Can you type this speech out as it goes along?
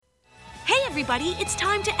everybody, it's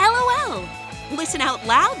time to LOL. Listen out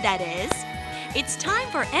loud, that is. It's time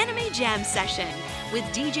for Anime Jam Session with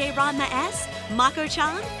DJ Ranma S,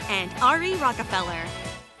 Mako-chan, and Ari Rockefeller.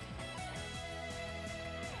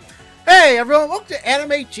 Hey everyone, welcome to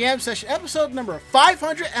Anime Jam Session, episode number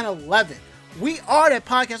 511. We are that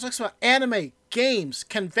podcast that talks about anime, games,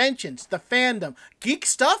 conventions, the fandom, geek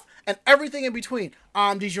stuff, and everything in between.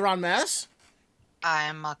 I'm DJ Ranma S.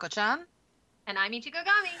 I'm Mako-chan. And I'm Ichigo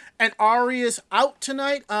Gami. And Ari is out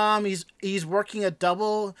tonight. He's working a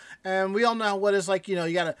double, and we all know what it's like. You know,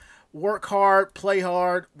 you gotta work hard, play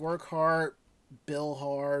hard, work hard, bill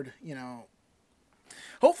hard. You know.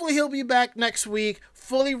 Hopefully he'll be back next week,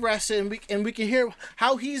 fully rested, and we can hear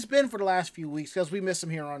how he's been for the last few weeks because we miss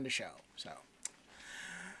him here on the show. So,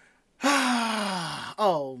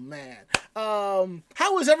 oh man,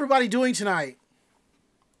 how is everybody doing tonight?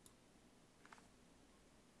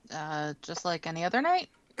 Just like any other night,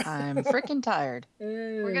 I'm freaking tired.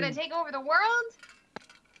 We're gonna take over the world?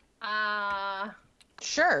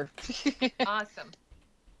 Sure. Awesome.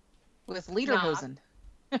 With Lederhosen.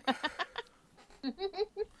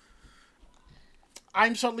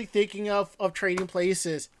 I'm suddenly thinking of trading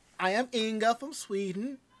places. I am Inga from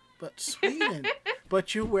Sweden, but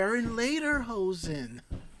but you're wearing Lederhosen.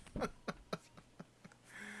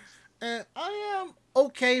 And I am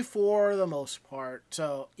okay for the most part.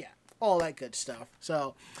 So, yeah, all that good stuff.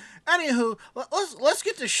 So, anywho, let's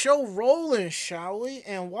get the show rolling, shall we?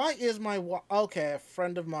 And why is okay, a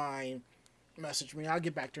friend of mine messaged me. I'll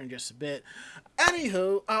get back to her in just a bit.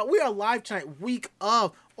 Anywho, we are live tonight, week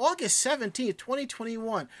of August 17th,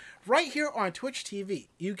 2021, right here on Twitch TV.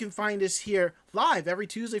 You can find us here live every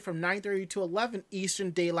Tuesday from 9:30 to 11 Eastern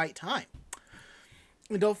Daylight Time.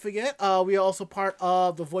 And don't forget, we are also part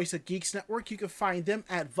of the Voice of Geeks Network. You can find them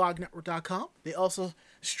at vognetwork.com. They also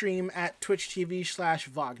stream at Twitch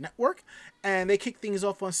TV/VogNetwork. And they kick things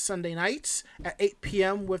off on Sunday nights at 8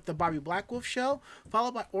 p.m. with the Bobby Blackwolf Show,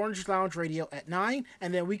 followed by Orange Lounge Radio at 9.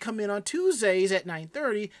 And then we come in on Tuesdays at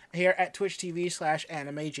 9:30 here at Twitch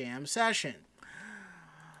TV/Anime Jam Session.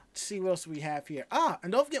 Let's see what else we have here.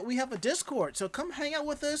 And don't forget, we have a Discord. So come hang out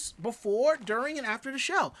with us before, during, and after the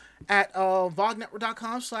show at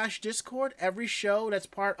vognetwork.com/Discord. Every show that's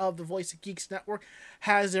part of the Voice of Geeks Network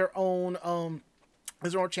has their own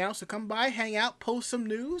channel. So come by, hang out, post some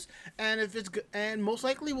news, and if it's good, and most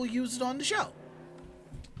likely we'll use it on the show.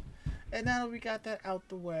 And now that we got that out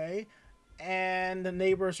the way, and the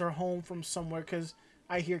neighbors are home from somewhere because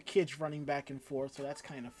I hear kids running back and forth, so that's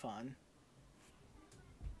kind of fun.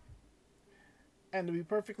 And to be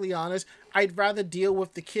perfectly honest, I'd rather deal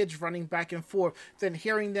with the kids running back and forth than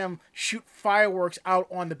hearing them shoot fireworks out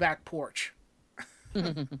on the back porch.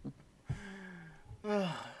 Now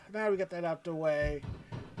we got that out the way.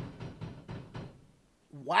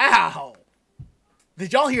 Wow!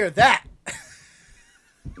 Did y'all hear that?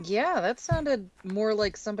 Yeah, that sounded more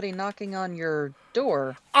like somebody knocking on your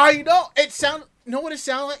door. I know! You know what it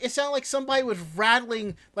sounded like? It sounded like somebody was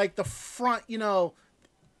rattling, like, the front,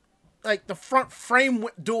 like the front frame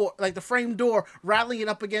door, like the frame door, rattling it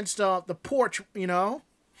up against the porch,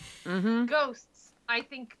 Mm-hmm. Ghosts. I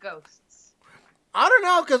think ghosts. I don't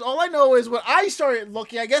know, because all I know is when I started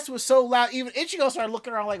looking, I guess it was so loud, even Ichigo started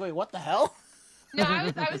looking around like, wait, what the hell? No,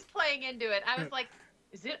 I was playing into it. I was like,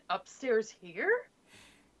 is it upstairs here?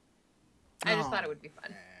 I just thought it would be fun.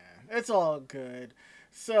 Man, it's all good.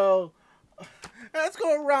 So, let's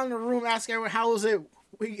go around the room, ask everyone, how's their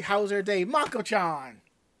day? Mako-chan!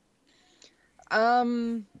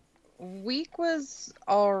 Week was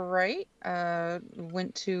alright.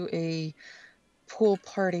 Went to a pool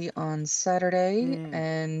party on Saturday,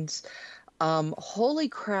 and holy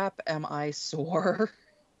crap am I sore.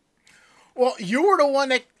 Well, you were the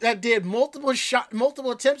one that did multiple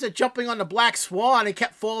attempts at jumping on the Black Swan and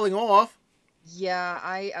kept falling off. Yeah,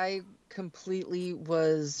 I completely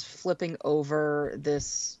was flipping over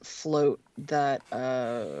this float that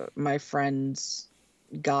my friends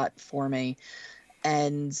got for me,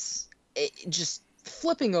 and just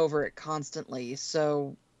flipping over it constantly.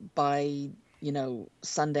 So by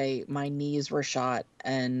Sunday, my knees were shot,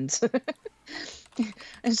 and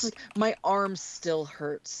it's like my arm still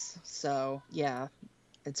hurts. So yeah,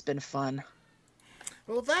 it's been fun.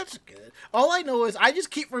 Well, that's good. All I know is I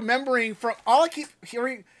just keep remembering I keep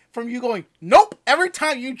hearing from you going, nope, every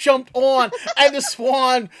time you jumped on and the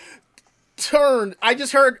swan turned. I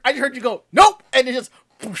just heard you go, nope, and it just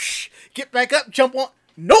whoosh, get back up, jump on,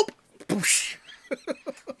 nope, whoosh.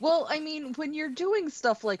 Well, I mean, when you're doing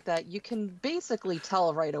stuff like that, you can basically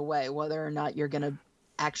tell right away whether or not you're gonna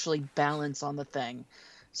actually balance on the thing.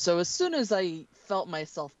 So as soon as I felt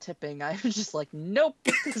myself tipping, I was just like, nope,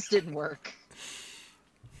 this didn't work.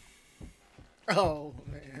 Oh,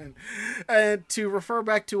 man. And to refer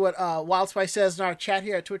back to what Wildspice says in our chat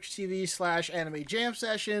here at Twitch TV/Anime Jam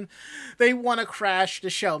Session, they want to crash the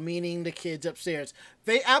show, meaning the kids upstairs.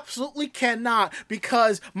 They absolutely cannot,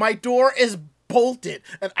 because my door is bolted,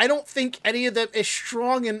 and I don't think any of them is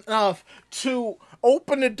strong enough to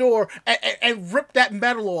open the door and rip that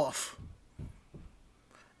metal off.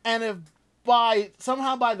 And if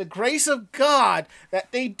somehow by the grace of God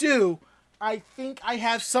that they do, I think I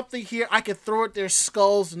have something here I can throw at their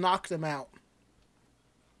skulls and knock them out.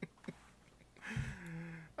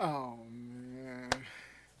 Oh, man.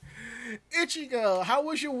 Ichigo, how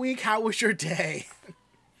was your week? How was your day?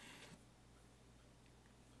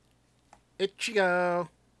 Ichigo.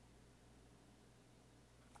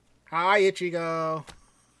 Hi, Ichigo.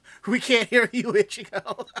 We can't hear you,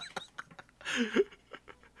 Ichigo.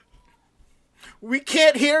 We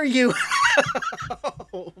can't hear you.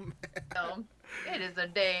 Oh, man. So, it is a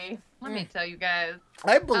day. Let me tell you guys.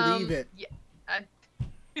 I believe it. Yeah,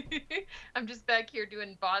 I'm just back here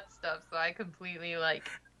doing bot stuff, so I completely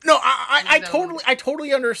No, I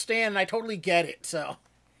totally understand. I totally get it. So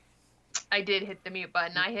I did hit the mute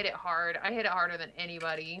button. I hit it hard. I hit it harder than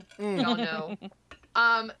anybody. Y'all know.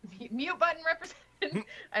 Mute button represent.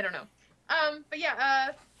 I don't know. But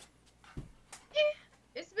yeah.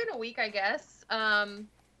 It's been a week, I guess.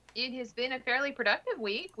 It has been a fairly productive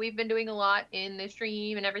week. We've been doing a lot in the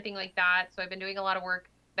stream and everything like that. So I've been doing a lot of work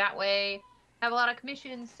that way. Have a lot of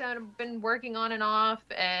commissions that I've been working on and off,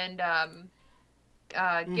 and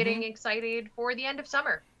getting excited for the end of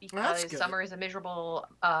summer, because summer is a miserable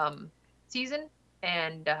season,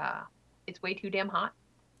 and it's way too damn hot.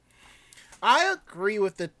 I agree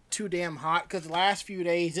with the too damn hot, because the last few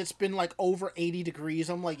days it's been like over 80 degrees.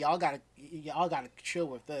 I'm like, y'all gotta chill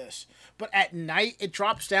with this. But at night it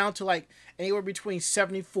drops down to like anywhere between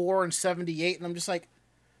 74 and 78, and I'm just like,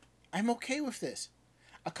 I'm okay with this.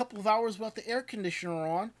 A couple of hours without the air conditioner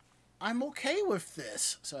on, I'm okay with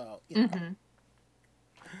this. So, you know.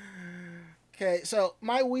 Okay, so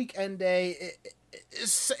my weekend day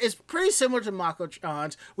is pretty similar to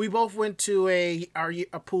Mako-chan's. We both went to a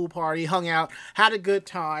pool party, hung out, had a good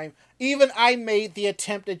time. Even I made the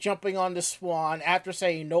attempt at jumping on the Swan after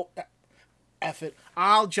saying, nope, F it,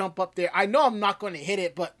 I'll jump up there. I know I'm not going to hit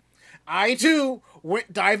it, but I too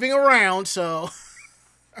went diving around, so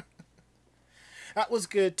that was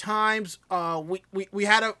good times. We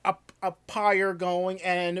had a pyre going,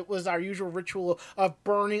 and it was our usual ritual of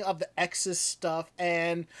burning of the excess stuff,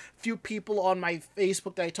 and few people on my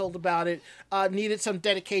Facebook that I told about it needed some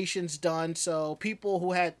dedications done. So people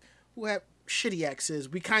who had shitty X's,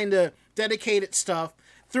 we kind of dedicated stuff,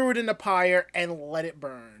 threw it in the pyre, and let it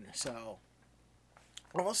burn. So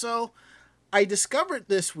also, I discovered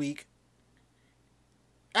this week,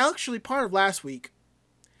 actually part of last week,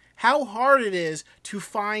 how hard it is to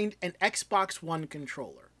find an Xbox One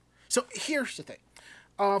controller. So here's the thing.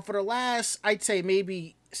 For the last, I'd say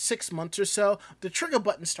maybe 6 months or so, the trigger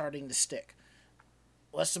button's starting to stick.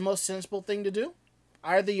 What's the most sensible thing to do?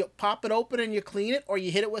 Either you pop it open and you clean it, or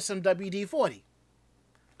you hit it with some WD-40.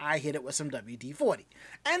 I hit it with some WD-40.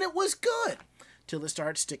 And it was good, till it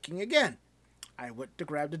started sticking again. I went to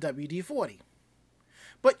grab the WD-40.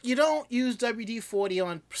 But you don't use WD-40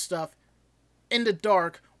 on stuff in the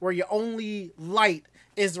dark where your only light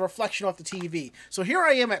is the reflection off the TV. So here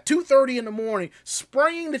I am at 2:30 in the morning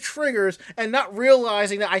spraying the triggers and not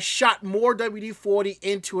realizing that I shot more WD-40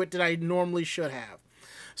 into it than I normally should have.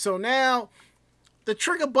 So now the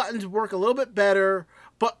trigger buttons work a little bit better,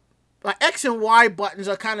 but my X and Y buttons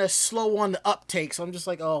are kind of slow on the uptake. So I'm just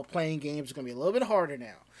like, oh, playing games is going to be a little bit harder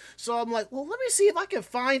now. So I'm like, well, let me see if I can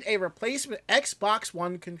find a replacement Xbox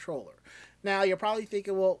One controller. Now, you're probably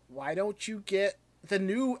thinking, well, why don't you get the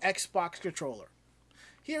new Xbox controller?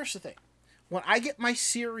 Here's the thing. When I get my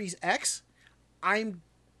Series X, I'm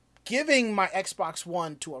giving my Xbox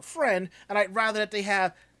One to a friend, and I'd rather that they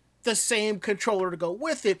have the same controller to go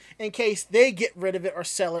with it in case they get rid of it or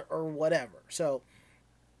sell it or whatever. So,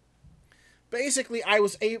 basically,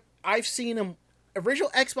 I've seen them. Original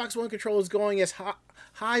Xbox One controllers going as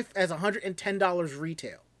high as $110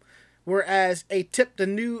 retail. Whereas the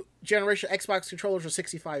new generation Xbox controllers are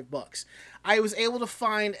 $65. I was able to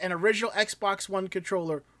find an original Xbox One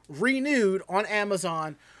controller renewed on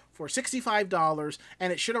Amazon for $65,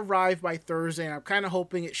 and it should arrive by Thursday, and I'm kind of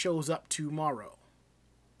hoping it shows up tomorrow.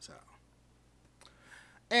 So,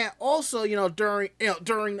 and also, during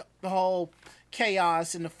the whole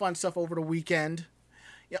chaos and the fun stuff over the weekend,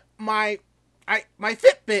 my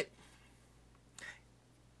Fitbit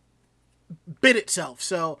bit itself.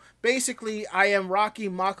 So basically, I am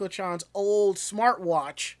rocking Mako-chan's old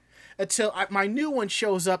smartwatch until my new one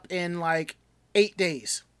shows up in like 8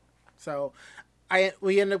 days. So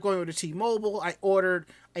we ended up going with the T-Mobile. I ordered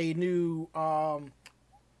a new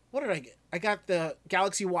what did I get? I got the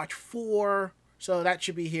Galaxy Watch 4, so that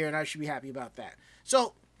should be here, and I should be happy about that.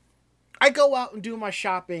 So I go out and do my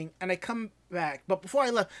shopping, and I come back. But before I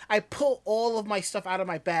left, I pull all of my stuff out of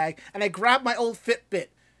my bag, and I grab my old Fitbit.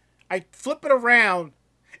 I flip it around.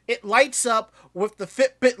 It lights up with the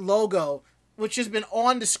Fitbit logo, which has been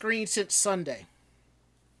on the screen since Sunday.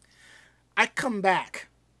 I come back.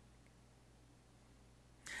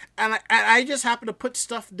 And I just happen to put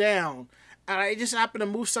stuff down. And I just happen to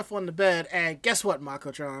move stuff on the bed. And guess what,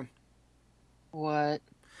 Mako-chan? What?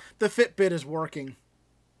 The Fitbit is working.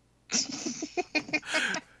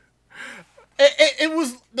 It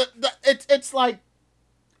was it's like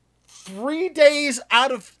 3 days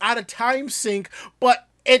out of time sync, but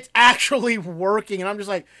it's actually working. And I'm just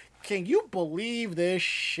like, can you believe this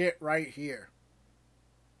shit right here?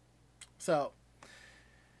 So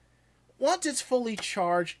once it's fully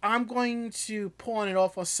charged, I'm going to pawn it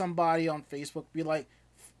off on somebody on Facebook. Be like,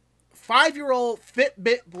 5-year-old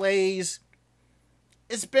Fitbit Blaze.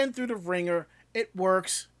 It's been through the ringer. It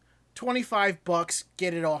works. $25.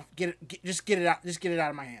 Get it off. Just get it out. Just get it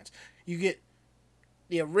out of my hands. You get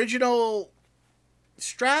the original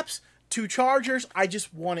straps, 2 chargers. I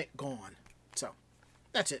just want it gone. So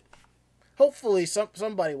that's it. Hopefully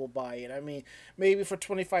somebody will buy it. I mean, maybe for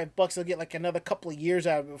 $25 they'll get like another couple of years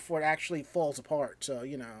out of it before it actually falls apart. So,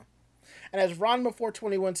 you know. And as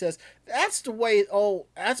Ronma421 says, that's the way. Oh,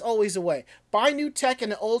 that's always the way. Buy new tech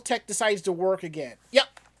and the old tech decides to work again.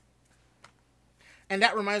 Yep. And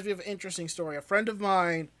that reminds me of an interesting story. A friend of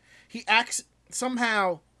mine, he acts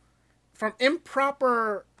somehow from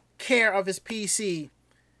improper care of his PC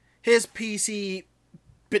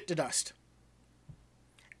bit to dust.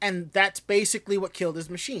 And that's basically what killed his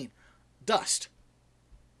machine. Dust.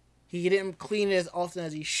 He didn't clean it as often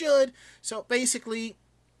as he should. So basically,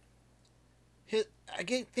 I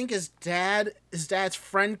think his dad's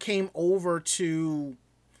friend came over to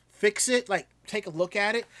fix it, like take a look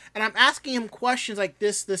at it. And I'm asking him questions like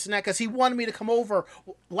this, and that, because he wanted me to come over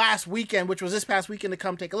last weekend, which was this past weekend, to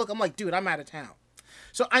come take a look. I'm like, dude, I'm out of town.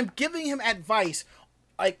 So I'm giving him advice.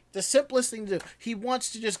 Like, the simplest thing to do. He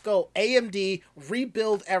wants to just go AMD,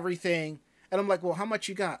 rebuild everything. And I'm like, well, how much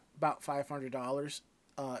you got? About $500.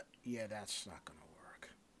 Yeah, that's not going to work.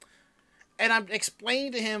 And I'm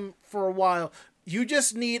explaining to him for a while, you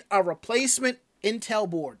just need a replacement Intel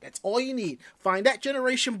board. That's all you need. Find that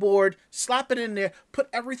generation board, slap it in there, put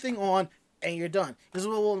everything on, and you're done. He says,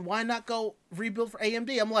 well, why not go rebuild for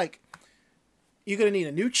AMD? I'm like, you're going to need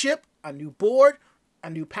a new chip, a new board, a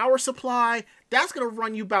new power supply. That's going to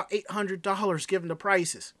run you about $800 given the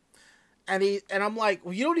prices. And I'm like,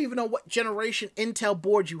 well, you don't even know what generation Intel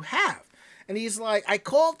board you have. And he's like, I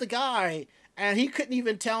called the guy and he couldn't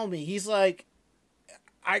even tell me. He's like,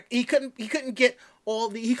 he couldn't get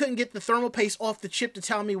the thermal paste off the chip to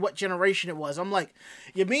tell me what generation it was. I'm like,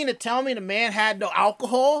 you mean to tell me the man had no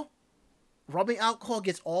alcohol? Rubbing alcohol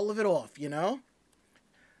gets all of it off, you know?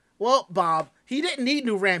 Well, Bob, he didn't need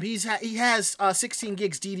new RAM. He has 16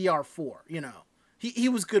 gigs DDR4, you know. He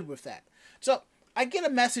was good with that. So I get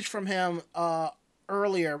a message from him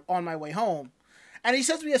earlier on my way home, and he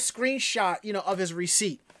sends me a screenshot, you know, of his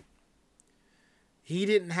receipt. He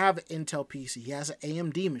didn't have an Intel PC. He has an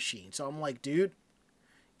AMD machine. So I'm like, dude,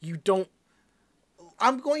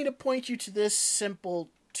 I'm going to point you to this simple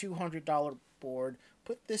 $200 board.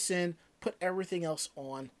 Put this in, put everything else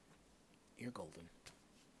on. You're golden.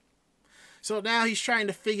 So now he's trying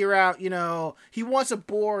to figure out, you know, he wants a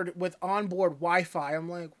board with onboard Wi-Fi. I'm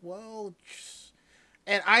like, well,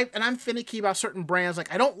 and I'm finicky about certain brands.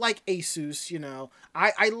 Like, I don't like Asus, you know.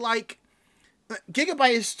 I like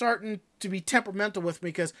Gigabyte is starting to be temperamental with me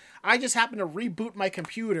because I just happen to reboot my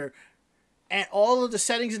computer and all of the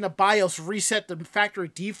settings in the BIOS reset the factory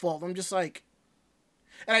default. I'm just like,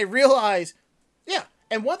 and I realize, yeah.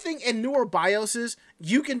 And one thing in newer BIOSes,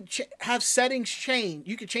 you can have settings change.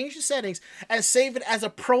 You can change the settings and save it as a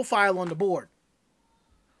profile on the board.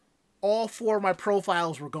 All 4 of my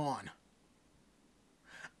profiles were gone.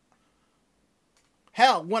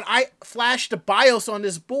 Hell, when I flashed the BIOS on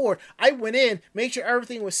this board, I went in, made sure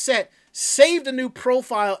everything was set, saved a new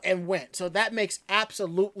profile, and went. So that makes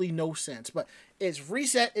absolutely no sense. But it's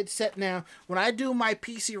reset, it's set now. When I do my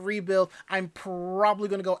PC rebuild, I'm probably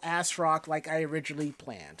going to go ASRock like I originally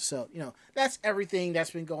planned. So, you know, that's everything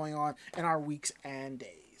that's been going on in our weeks and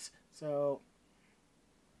days. So,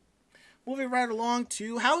 moving right along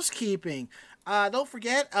to housekeeping. Don't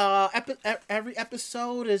forget, every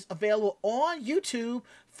episode is available on YouTube,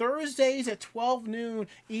 Thursdays at 12 noon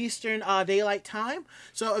Eastern Daylight Time.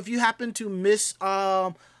 So if you happen to miss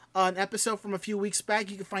an episode from a few weeks back,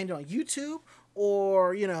 you can find it on YouTube.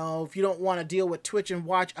 Or, you know, if you don't want to deal with Twitch and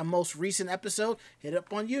watch a most recent episode, hit it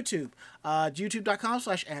up on YouTube.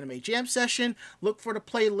 YouTube.com/Anime Jam Session. Look for the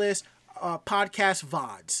playlist, podcast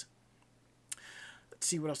VODs. Let's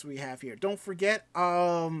see what else we have here. Don't forget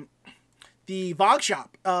the VOG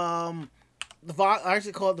Shop. I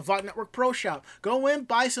actually call it the VOG Network Pro Shop. Go in,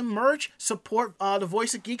 buy some merch, support the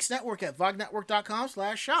Voice of Geeks Network at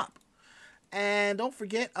vognetwork.com/shop. And don't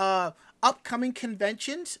forget upcoming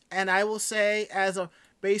conventions. And I will say,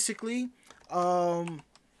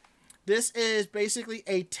 this is basically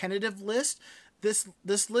a tentative list.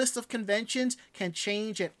 This list of conventions can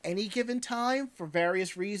change at any given time for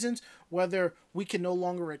various reasons, whether we can no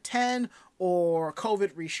longer attend or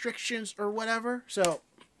COVID restrictions or whatever. So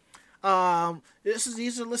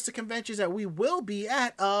these are a list of conventions that we will be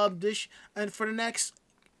at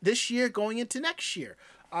this year going into next year.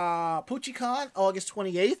 PuchiCon, August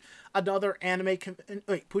 28th, another anime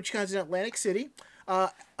PuchiCon's in Atlantic City.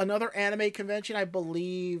 Another anime convention, I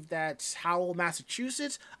believe that's Howell,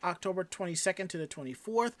 Massachusetts, October 22nd to the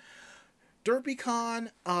 24th. DerbyCon,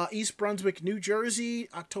 East Brunswick, New Jersey,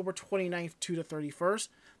 October 29th to the 31st.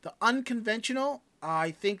 The Unconventional, I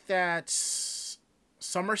think that's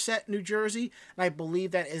Somerset, New Jersey, and I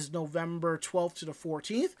believe that is November 12th to the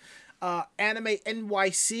 14th. Anime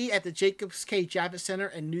NYC at the Jacobs K. Javits Center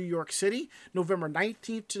in New York City, November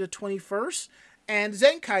 19th to the 21st. And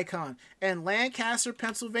ZenkaiCon in Lancaster,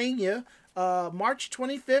 Pennsylvania, March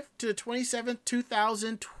 25th to the 27th,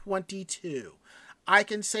 2022. I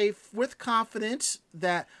can say with confidence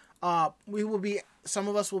that some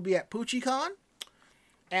of us will be at PuchiCon,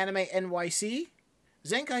 Anime NYC,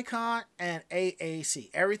 ZenkaiCon, and AAC.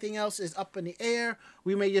 Everything else is up in the air.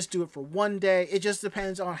 We may just do it for one day. It just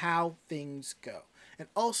depends on how things go. And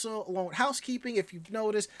also, along with housekeeping, if you've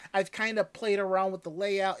noticed, I've kind of played around with the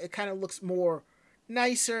layout. It kind of looks more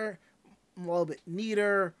nicer, a little bit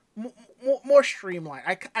neater, more streamlined.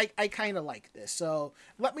 I kind of like this. So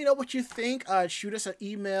let me know what you think. Shoot us an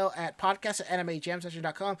email at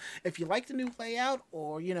podcast@animejamsession.com if you like the new layout,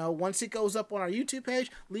 or, you know, once it goes up on our YouTube page,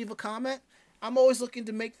 leave a comment. I'm always looking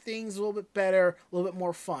to make things a little bit better, a little bit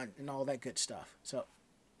more fun, and all that good stuff. So,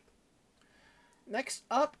 next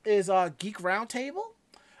up is Geek Roundtable.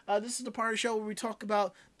 This is the part of the show where we talk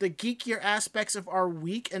about the geekier aspects of our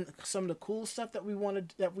week and some of the cool stuff that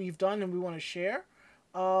we've done and we want to share.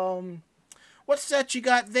 What's that you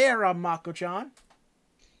got there, Mako-chan?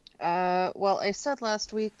 Well, I said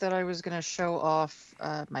last week that I was going to show off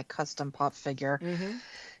my custom pop figure. Mm-hmm.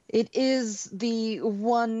 It is the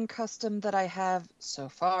one custom that I have so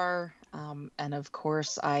far. And of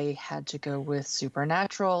course, I had to go with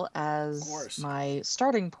Supernatural as my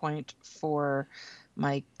starting point for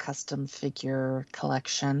my custom figure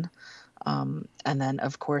collection. And then,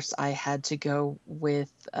 of course, I had to go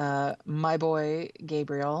with my boy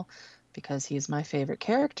Gabriel, because he's my favorite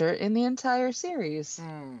character in the entire series.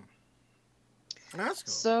 That's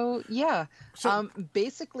cool. So yeah,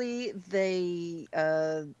 basically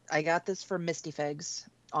I got this for Misty Figs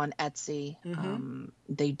on Etsy. Mm-hmm.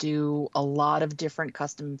 They do a lot of different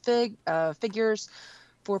custom figures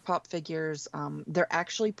for pop figures. They're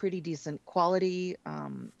actually pretty decent quality.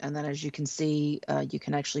 And then, as you can see, you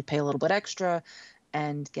can actually pay a little bit extra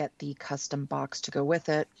and get the custom box to go with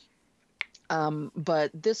it.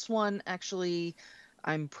 But this one actually,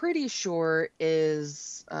 I'm pretty sure,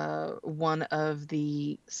 is one of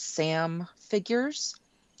the Sam figures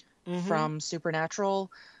from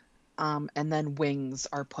Supernatural, and then wings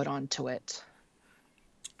are put onto it.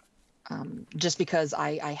 Just because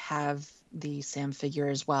I have the Sam figure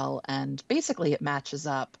as well, and basically it matches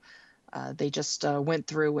up. They just went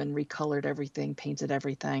through and recolored everything, painted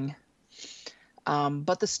everything.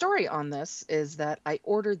 But the story on this is that I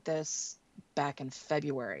ordered this back in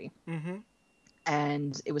February. Mm-hmm.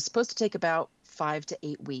 And it was supposed to take about 5 to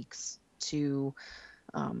 8 weeks to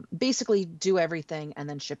basically do everything and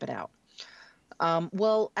then ship it out.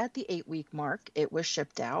 Well, at the 8-week mark, it was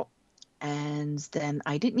shipped out, and then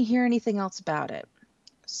I didn't hear anything else about it.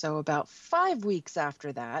 So about 5 weeks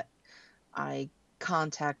after that, I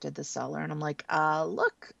contacted the seller, and I'm like,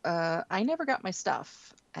 look, I never got my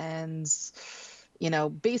stuff. And you know,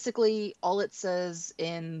 basically all it says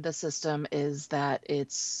in the system is that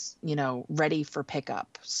it's, you know, ready for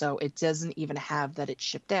pickup. So it doesn't even have that it's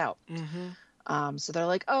shipped out. Mm-hmm. So they're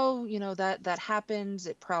like, oh, you know, that happened.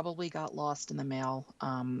 It probably got lost in the mail.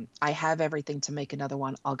 I have everything to make another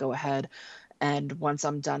one. I'll go ahead. And once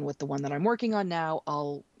I'm done with the one that I'm working on now,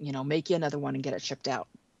 I'll, you know, make you another one and get it shipped out.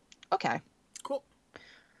 Okay. Cool.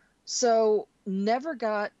 So never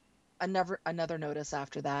got another notice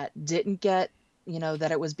after that. Didn't get,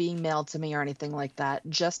 that it was being mailed to me or anything like that.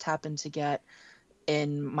 Just happened to get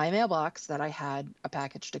in my mailbox that I had a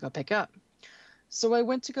package to go pick up. So I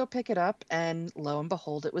went to go pick it up, and lo and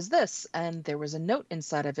behold, it was this. And there was a note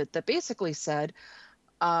inside of it that basically said,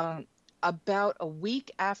 about a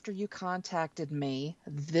week after you contacted me,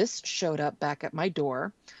 this showed up back at my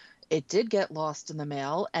door. It did get lost in the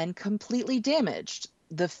mail and completely damaged.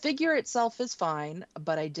 The figure itself is fine,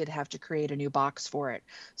 but I did have to create a new box for it.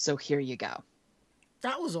 So here you go.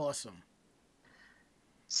 That was awesome.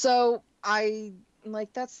 So I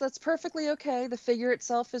like that's perfectly okay. The figure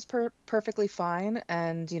itself is perfectly fine,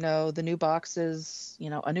 and the new box is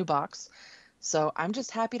a new box. So I'm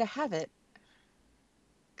just happy to have it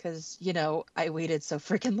because I waited so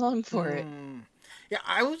freaking long for it. Yeah,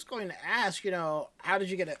 I was going to ask, how did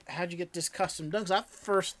you get it? How did you get this custom done? Because I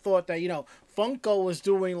first thought that Funko was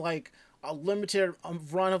doing like a limited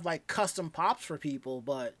run of like custom pops for people,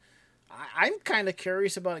 but I'm kind of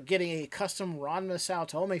curious about getting a custom Ranma Sao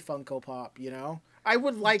Tome Funko Pop. I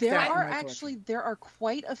would like there that. There are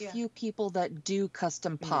quite a few people that do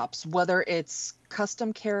custom pops, whether it's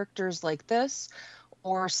custom characters like this,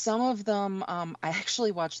 or some of them. I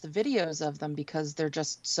actually watch the videos of them because they're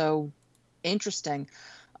just so interesting.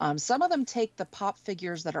 Some of them take the pop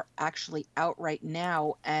figures that are actually out right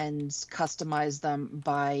now and customize them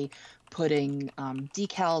by putting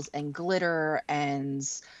decals and glitter and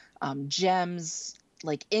gems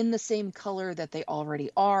like in the same color that they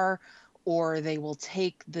already are, or they will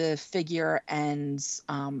take the figure and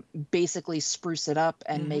basically spruce it up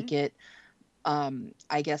and make it,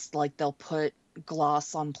 I guess, like they'll put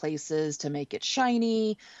gloss on places to make it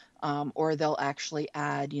shiny, or they'll actually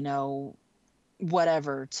add,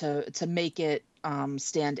 whatever to make it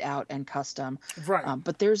stand out and custom. Right.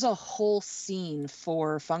 But there's a whole scene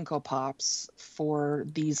for Funko Pops for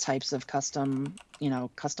these types of custom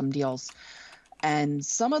deals. And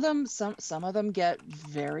some of them get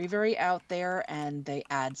very, very out there, and they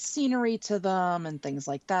add scenery to them and things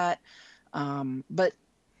like that. But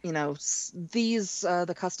these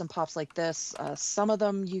the custom pops like this, some of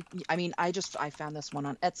them I found this one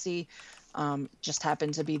on Etsy. Just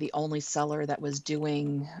happened to be the only seller that was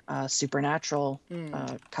doing Supernatural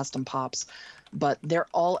custom pops, but they're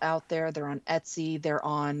all out there. They're on Etsy. They're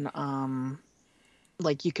on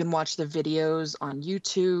like you can watch the videos on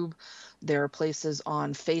YouTube. There are places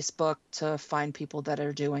on Facebook to find people that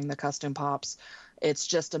are doing the custom pops. It's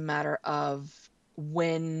just a matter of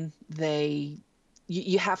when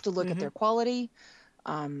you have to look at their quality,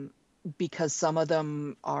 because some of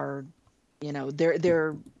them are,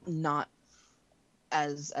 they're not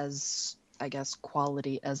as I guess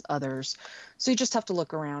quality as others. So you just have to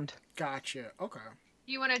look around. Gotcha. Okay.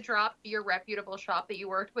 Do you want to drop your reputable shop that you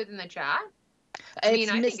worked with in the chat? I think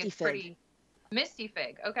it's Misty Fig. pretty Misty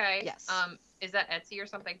Fig. Okay. Yes. Is that Etsy or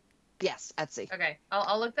something? Yes, Etsy. Okay.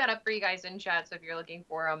 I'll look that up for you guys in chat. So if you're looking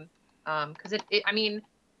for them, because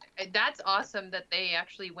that's awesome that they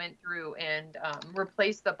actually went through and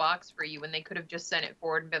replaced the box for you when they could have just sent it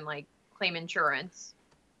forward and been like, claim insurance.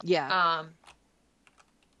 Yeah.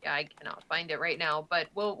 Yeah, I cannot find it right now, but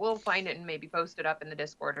we'll find it and maybe post it up in the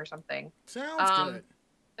Discord or something. Sounds good.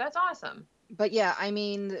 That's awesome. But yeah,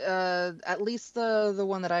 at least the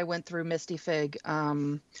one that I went through, Misty Fig,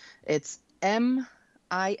 it's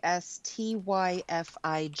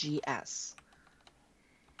MISTYFIGS.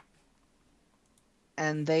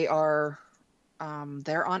 And they are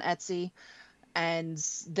they're on Etsy, and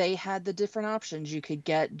they had the different options. You could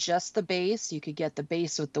get just the base, you could get the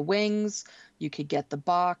base with the wings, you could get the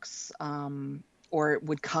box, or it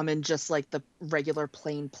would come in just like the regular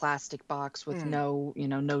plain plastic box with no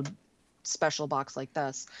special box like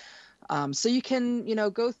this. So you can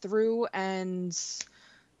go through and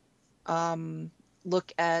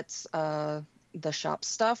look at the shop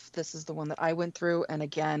stuff. This is the one that I went through, and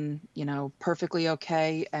again, perfectly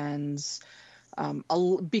okay. And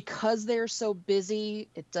because they're so busy,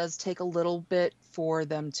 it does take a little bit for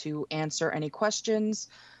them to answer any questions.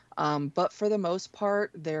 But for the most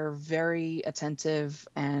part, they're very attentive.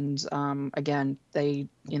 And again, they,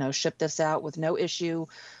 ship this out with no issue,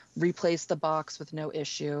 replace the box with no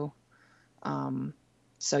issue.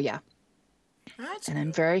 So yeah. That's and good.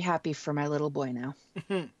 I'm very happy for my little boy now.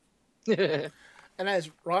 And as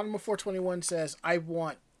Ranma421 says, I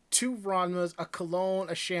want 2 Ranmas, a cologne,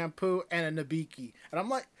 a shampoo, and a Nabiki. And I'm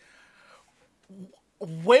like,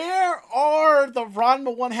 where are the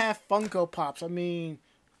Ranma 1/2 Funko Pops? I mean,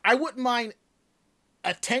 I wouldn't mind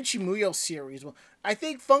a Tenchi Muyo series. I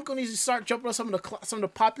think Funko needs to start jumping on some of the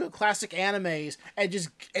popular classic animes and just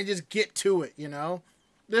get to it,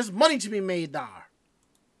 There's money to be made there.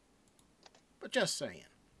 But just saying.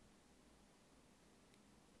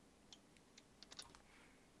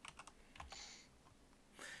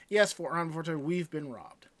 Yes, for unfortunately, we've been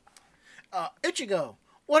robbed. Ichigo,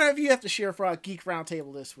 what have you to share for our Geek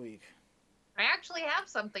Roundtable this week? I actually have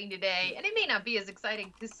something today, and it may not be as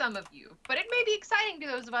exciting to some of you, but it may be exciting to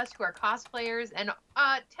those of us who are cosplayers and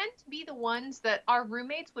tend to be the ones that our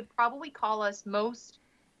roommates would probably call us most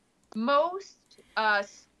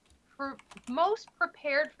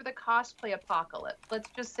prepared for the cosplay apocalypse. Let's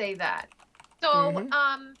just say that. So,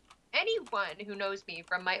 anyone who knows me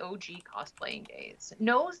from my OG cosplaying days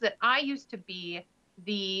knows that I used to be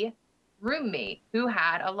the roommate who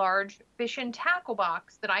had a large fish and tackle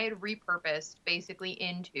box that I had repurposed basically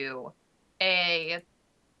into a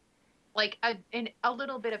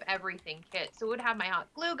little bit of everything kit. So it would have my hot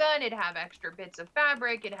glue gun, it'd have extra bits of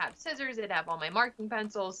fabric, it'd have scissors, it'd have all my marking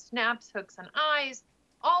pencils, snaps, hooks, and eyes,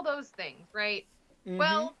 all those things, right?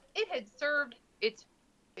 Well, it had served it's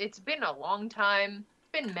been a long time.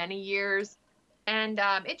 It's been many years, and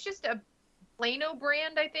it's just a Plano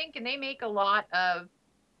brand, I think, and they make a lot of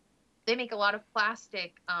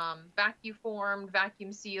plastic, vacuum formed,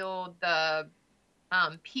 vacuum sealed, the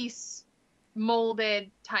piece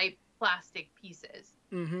molded type plastic pieces.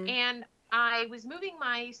 And I was moving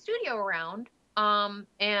my studio around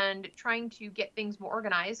and trying to get things more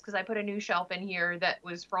organized because I put a new shelf in here that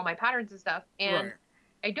was for all my patterns and stuff. And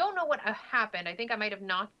I don't know what happened. I think I might have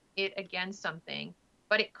knocked it against something,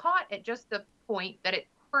 but it caught at just the point that it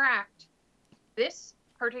cracked this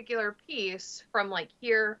particular piece from like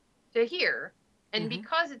here to here. And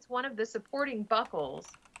because it's one of the supporting buckles,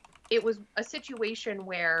 it was a situation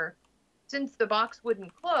where since the box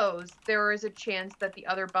wouldn't close, there was a chance that the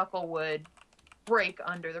other buckle would break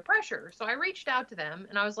under the pressure. So I reached out to them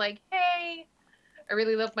and I was like, hey, I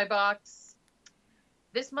really love my box.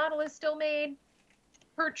 This model is still made.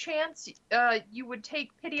 Perchance you would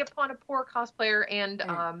take pity upon a poor cosplayer and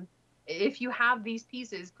if you have these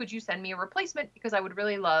pieces, could you send me a replacement? Because I would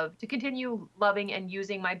really love to continue loving and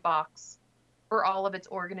using my box for all of its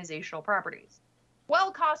organizational properties.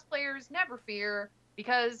 Well, cosplayers, never fear,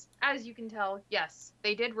 because as you can tell, yes,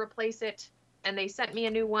 they did replace it and they sent me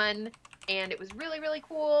a new one and it was really, really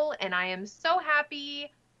cool and I am so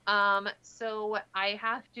happy. So I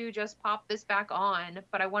have to just pop this back on,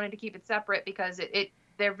 but I wanted to keep it separate because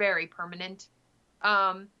they're very permanent.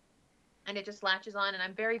 And it just latches on and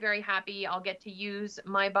I'm very, very happy. I'll get to use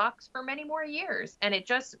my box for many more years. And it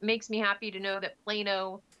just makes me happy to know that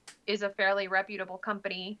Plano is a fairly reputable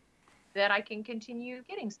company that I can continue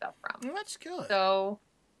getting stuff from. Well, that's good. So,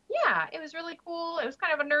 yeah, it was really cool. It was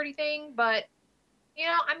kind of a nerdy thing, but, you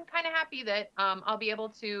know, I'm kind of happy that I'll be able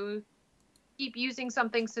to keep using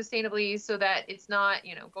something sustainably so that it's not,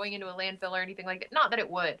 you know, going into a landfill or anything like that. Not that it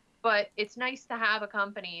would, but it's nice to have a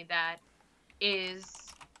company that is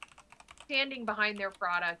standing behind their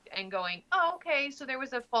product and going, oh, okay, so there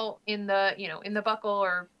was a fault in the, you know, in the buckle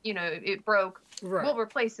or, you know, it broke. Right. We'll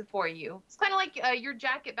replace it for you. It's kind of like your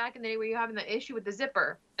jacket back in the day where you're having the issue with the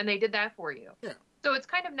zipper and they did that for you. Yeah. So it's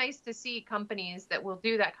kind of nice to see companies that will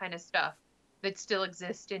do that kind of stuff that still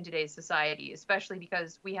exist in today's society, especially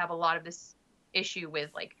because we have a lot of this issue with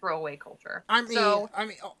like throwaway culture. I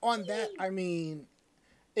mean,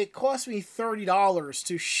 it cost me $30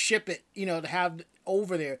 to ship it, you know, to have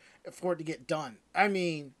over there for it to get done. I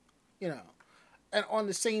mean, you know, and on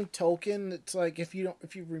the same token, it's like if you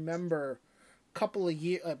remember a couple of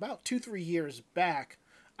years, about 2-3 years back,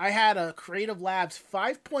 I had a Creative Labs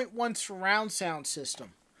 5.1 surround sound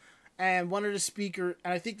system, and one of the speakers,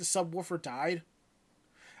 and I think the subwoofer died.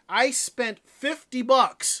 I spent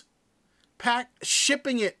 $50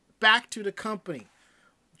 shipping it back to the company.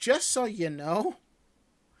 Just so you know,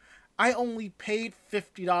 I only paid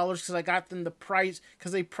 $50 because I got them the price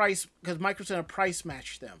because Microsoft price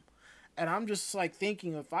matched them, and I'm just like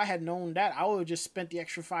thinking if I had known that I would have just spent the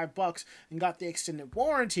extra $5 and got the extended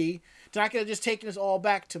warranty. Then I could have just taken this all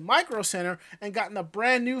back to Micro Center and gotten a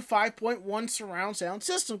brand new 5.1 surround sound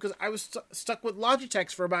system because I was stuck with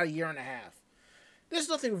Logitechs for about a year and a half. There's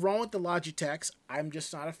nothing wrong with the Logitechs. I'm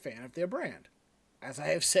just not a fan of their brand, as I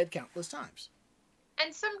have said countless times.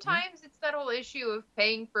 And sometimes it's that whole issue of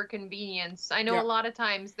paying for convenience. I know a lot of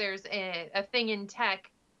times there's a thing in tech.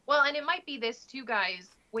 Well, and it might be this too, guys.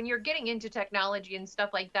 When you're getting into technology and stuff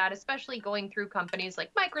like that, especially going through companies like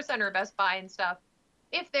Micro Center, Best Buy and stuff,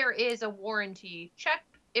 if there is a warranty, check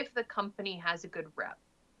if the company has a good rep.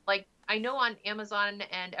 Like, I know on Amazon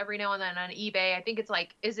and every now and then on eBay, I think it's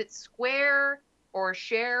like, is it Square or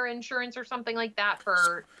share insurance or something like that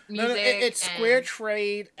for No, music. it's Square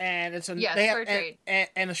Trade, and it's Square Trade.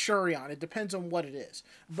 and Asurion. It depends on what it is.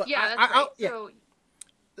 But Yeah, that's right. yeah, So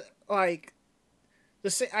like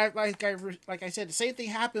like I said, the same thing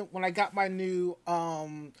happened when I got my new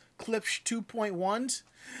Klipsch 2.1s.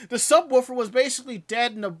 The subwoofer was basically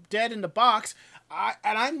dead in the box.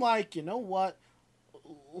 I'm like, you know what?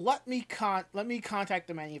 Let me contact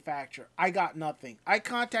the manufacturer. I got nothing. I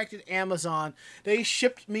contacted Amazon. They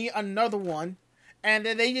shipped me another one, and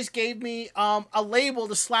then they just gave me a label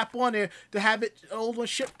to slap on there to have it old one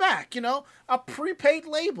shipped back. You know, a prepaid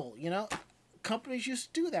label. You know, companies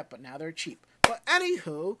used to do that, but now they're cheap. But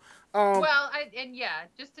anywho,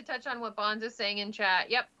 just to touch on what Bonds is saying in chat,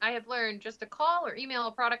 yep, I have learned just to call or email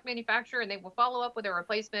a product manufacturer and they will follow up with a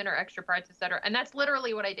replacement or extra parts, etc. And that's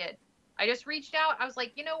literally what I did. I just reached out. I was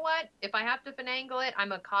like, you know what? If I have to finagle it,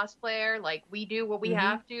 I'm a cosplayer. Like, we do what we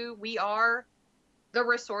have to. We are the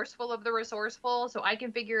resourceful of the resourceful, so I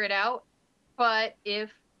can figure it out. But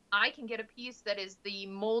if I can get a piece that is the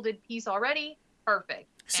molded piece already, perfect.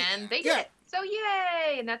 And they did it. So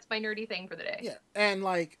yay! And that's my nerdy thing for the day. Yeah, and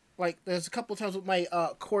like there's a couple times with my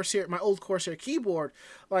Corsair, my old Corsair keyboard,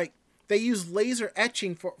 like they use laser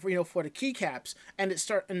etching for the keycaps, and it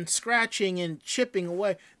start scratching and chipping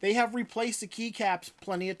away. They have replaced the keycaps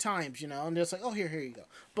plenty of times, and they're just like, oh, here you go.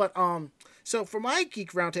 But so for my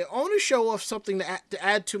Geek Roundtable, I want to show off something to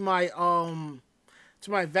add to my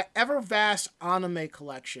ever vast anime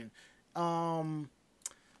collection.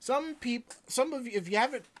 Some of you, if you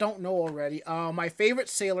don't know already, my favorite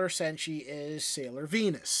Sailor Senshi is Sailor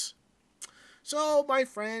Venus. So my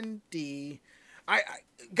friend D, I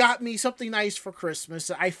got me something nice for Christmas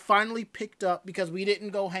that I finally picked up because we didn't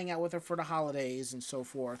go hang out with her for the holidays and so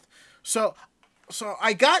forth. So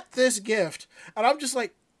I got this gift, and I'm just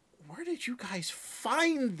like, where did you guys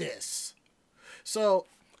find this? So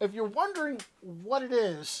if you're wondering what it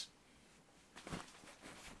is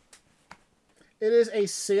a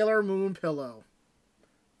Sailor Moon pillow.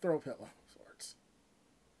 Throw pillow sorts.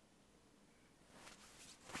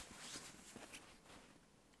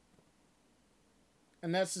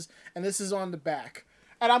 And this is on the back.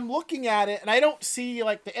 And I'm looking at it and I don't see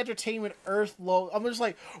like the Entertainment Earth logo. I'm just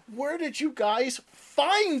like, where did you guys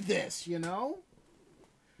find this,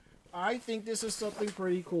 I think this is something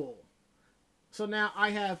pretty cool. So now I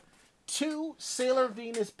have 2 Sailor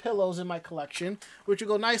Venus pillows in my collection, which will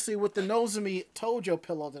go nicely with the Nozomi Tojo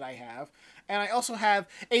pillow that I have. And I also have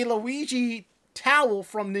a Luigi towel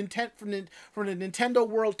from the Nintendo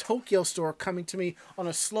World Tokyo store coming to me on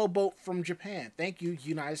a slow boat from Japan. Thank you,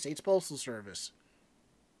 United States Postal Service.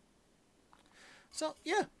 So,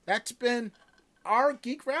 yeah, that's been our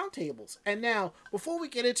Geek Roundtables. And now, before we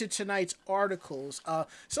get into tonight's articles,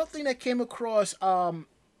 something that came across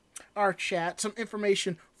our chat, some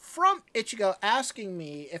information from Ichigo asking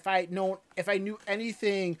me if I knew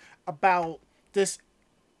anything about this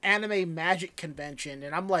anime magic convention,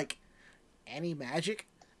 and I'm like, Anime Magic?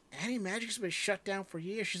 Anime Magic's been shut down for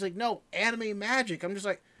years. She's like, no, Anime Magic. I'm just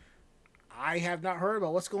like, I have not heard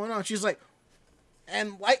about what's going on. She's like,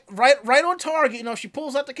 and like right on target, she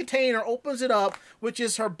pulls out the container, opens it up, which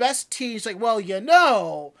is her best tea. She's like, well, and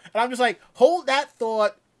I'm just like, hold that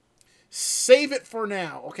thought, save it for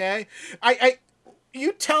now, okay?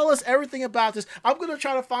 You tell us everything about this. I'm going to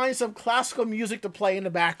try to find some classical music to play in the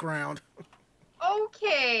background.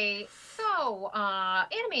 Okay, so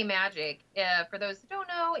Anime Magic, for those who don't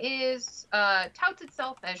know, is touts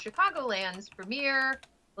itself as Chicagoland's premier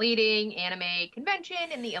leading anime convention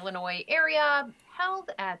in the Illinois area,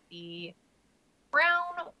 held at the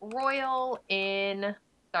Crown Royal in...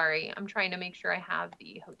 Sorry, I'm trying to make sure I have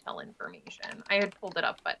the hotel information. I had pulled it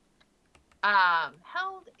up, but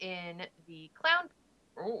held in the Clown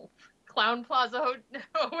Plaza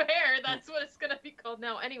O'Hare. That's what it's gonna be called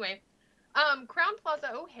now. Anyway, Crown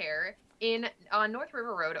Plaza O'Hare on North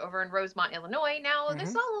River Road over in Rosemont, Illinois. Now, this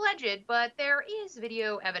is all alleged, but there is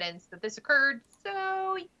video evidence that this occurred,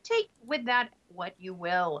 so take with that what you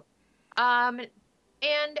will. And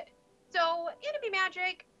so Anime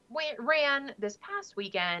Magic ran this past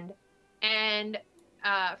weekend, and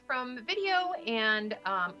from video and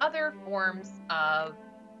other forms of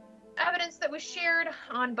evidence that was shared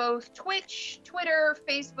on both Twitch, Twitter,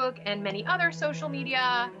 Facebook, and many other social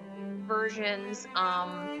media versions,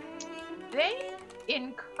 they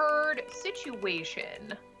incurred a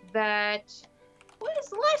situation that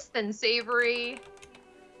was less than savory.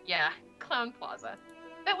 Yeah, Clown Plaza.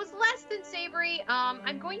 That was less than savory.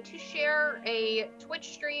 I'm going to share a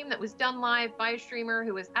Twitch stream that was done live by a streamer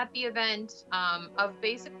who was at the event, of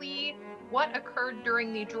basically what occurred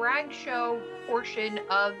during the drag show portion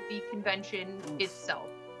of the convention itself.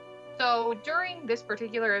 So during this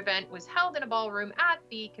particular event was held in a ballroom at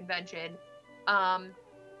the convention,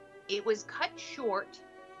 it was cut short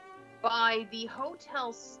by the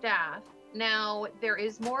hotel staff. Now, there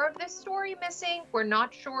is more of this story missing. We're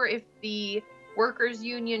not sure if the workers'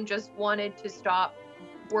 union just wanted to stop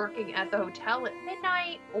working at the hotel at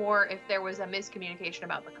midnight, or if there was a miscommunication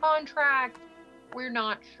about the contract. We're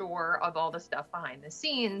not sure of all the stuff behind the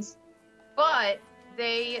scenes, but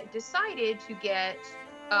they decided to get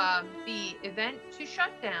the event to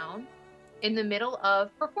shut down in the middle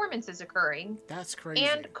of performances occurring. That's crazy.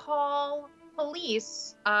 And call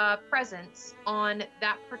police presence on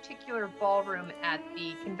that particular ballroom at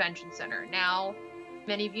the convention center. Now,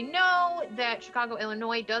 many of you know that Chicago,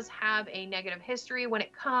 Illinois does have a negative history when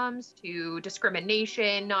it comes to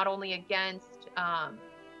discrimination, not only against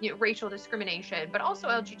racial discrimination, but also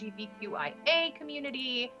LGBTQIA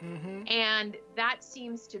community. Mm-hmm. And that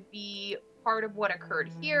seems to be part of what occurred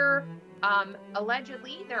here.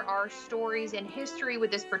 Allegedly, there are stories in history with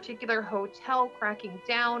this particular hotel cracking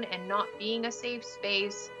down and not being a safe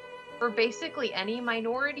space for basically any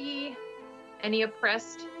minority, any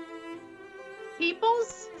oppressed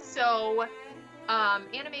peoples. So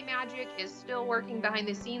Anime Magic is still working behind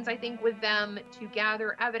the scenes, I think, with them to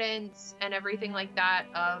gather evidence and everything like that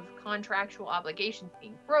of contractual obligations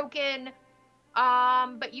being broken.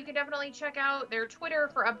 But you can definitely check out their Twitter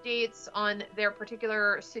for updates on their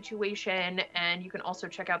particular situation, and you can also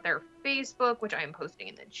check out their Facebook, which I am posting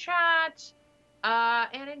in the chat.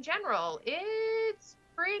 And in general, it's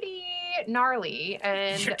pretty gnarly.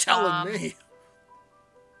 And you're telling me.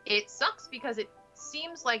 It sucks because it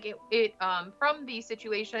seems like it from the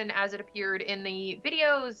situation as it appeared in the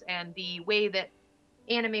videos and the way that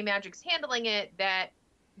Anime Magic's handling it, that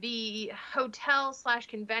the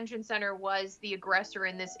hotel/convention center was the aggressor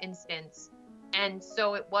in this instance. And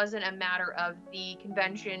so it wasn't a matter of the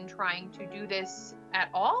convention trying to do this at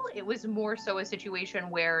all. It was more so a situation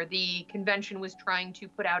where the convention was trying to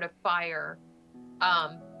put out a fire.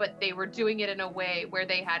 But they were doing it in a way where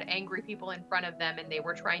they had angry people in front of them and they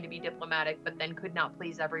were trying to be diplomatic, but then could not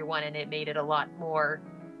please everyone, and it made it a lot more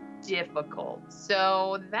difficult.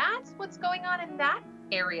 So that's what's going on in that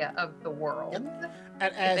area of the world. Yep.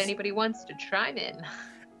 If anybody wants to chime in.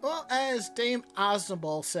 Well, as Dame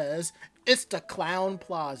Osnable says, it's the Clown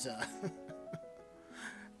Plaza.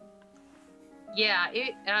 Yeah,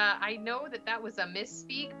 I know that was a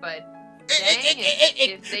misspeak, but dang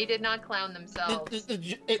if they did not clown themselves.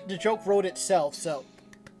 The joke wrote itself, so.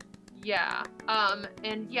 Yeah.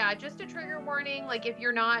 And yeah, just a trigger warning, like if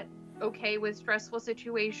you're not okay with stressful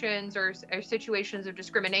situations or situations of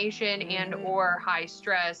discrimination and or high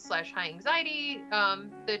stress / high anxiety,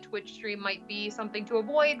 the Twitch stream might be something to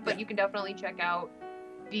avoid, but you can definitely check out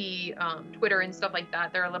the Twitter and stuff like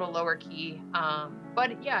that. They're a little lower key.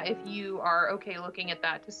 But yeah, if you are okay looking at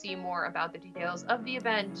that to see more about the details of the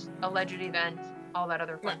event, alleged event, all that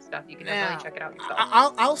other fun stuff, you can definitely check it out yourself.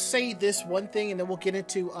 I'll say this one thing and then we'll get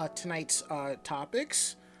into tonight's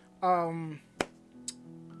topics.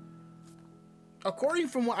 According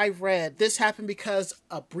from what I've read, this happened because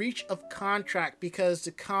a breach of contract because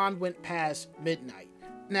the con went past midnight.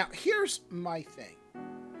 Now, here's my thing.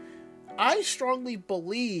 I strongly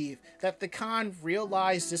believe that the con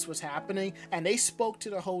realized this was happening and they spoke to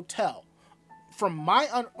the hotel. From my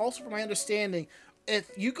understanding, if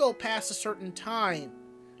you go past a certain time,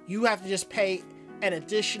 you have to just pay an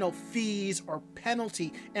additional fees or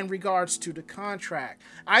penalty in regards to the contract.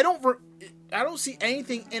 I don't see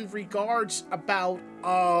anything in regards about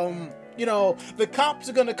the cops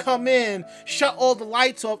are gonna come in, shut all the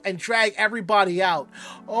lights off, and drag everybody out.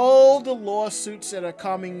 All the lawsuits that are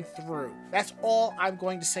coming through. That's all I'm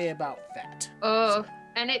going to say about that.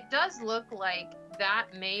 And it does look like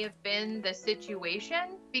that may have been the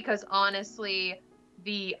situation, because honestly,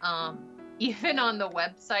 the even on the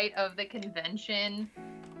website of the convention,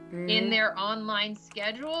 in their online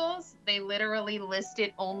schedules, they literally list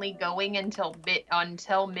it only going until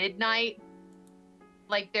midnight.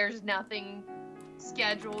 Like, there's nothing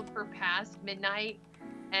scheduled for past midnight,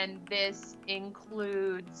 and this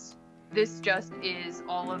just is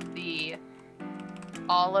all of the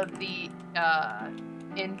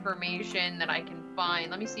information that I can find.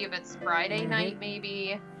 Let me see if it's Friday night,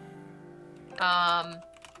 maybe.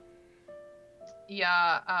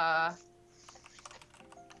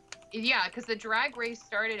 Yeah, because the drag race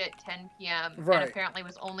started at 10 p.m. Right. And apparently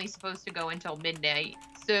was only supposed to go until midnight.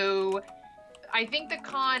 So I think the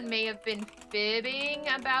con may have been fibbing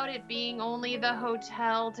about it being only the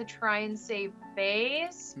hotel to try and save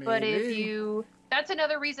face. Maybe. But if you that's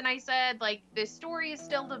another reason I said, like, this story is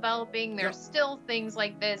still developing. There's still things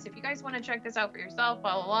like this. If you guys want to check this out for yourself,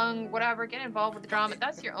 follow along, whatever, get involved with the drama.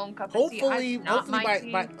 That's your own cup of tea.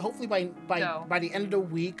 Hopefully by the end of the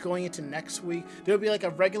week, going into next week, there'll be like a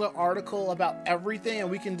regular article about everything,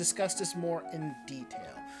 and we can discuss this more in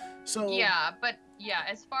detail. So yeah, but yeah,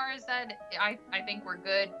 as far as that, I think we're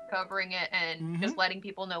good covering it and just letting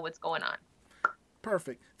people know what's going on.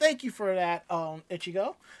 Perfect. Thank you for that,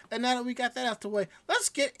 Ichigo. And now that we got that out the way, let's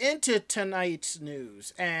get into tonight's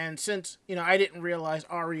news. And since, I didn't realize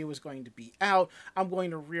Aria was going to be out, I'm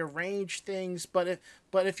going to rearrange things. But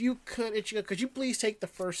if you could, Ichigo, could you please take the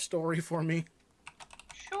first story for me?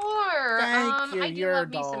 Sure. Thank you. I do love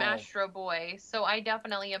me some Astro Boy, so I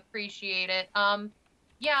definitely appreciate it.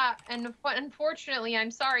 Yeah, and unfortunately,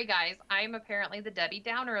 I'm sorry, guys. I'm apparently the Debbie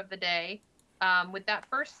Downer of the day. With that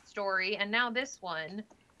first story, and now this one.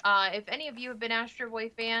 If any of you have been Astro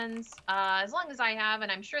Boy fans, as long as I have,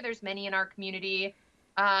 and I'm sure there's many in our community,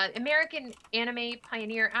 American anime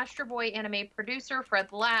pioneer, Astro Boy anime producer Fred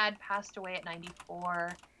Ladd passed away at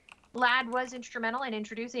 94. Ladd was instrumental in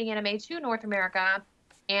introducing anime to North America,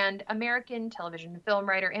 and American television and film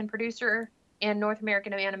writer and producer and North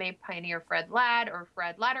American anime pioneer Fred Ladd, or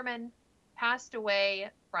Fred Ladderman, passed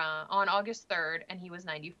away on August 3rd, and he was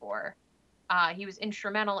 94. He was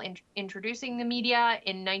instrumental in introducing the media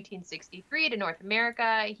in 1963 to North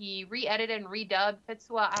America. He re-edited and redubbed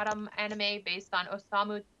Tetsuya Atom anime based on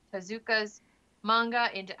Osamu Tezuka's manga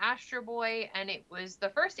into Astro Boy, and it was the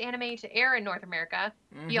first anime to air in North America.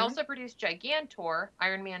 He also produced Gigantor,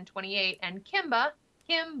 Iron Man 28, and Kimba,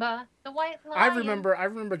 the White Lion. I remember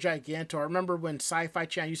Gigantor. I remember when Sci-Fi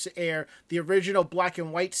Channel used to air the original black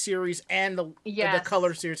and white series and the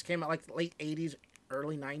color series came out like the late 80s,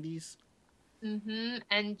 early 90s.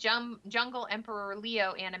 And Jungle Emperor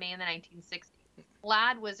Leo anime in the 1960s.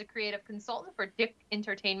 Ladd was a creative consultant for Dick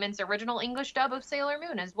Entertainment's original English dub of Sailor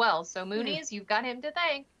Moon as well. So Moonies, you've got him to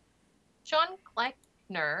thank. Sean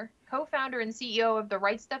Kleckner, co-founder and CEO of the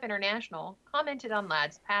Right Stuff International, commented on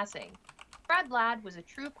Ladd's passing. Fred Ladd was a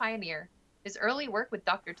true pioneer. His early work with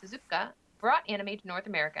Dr. Tezuka brought anime to North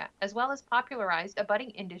America, as well as popularized a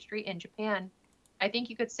budding industry in Japan. I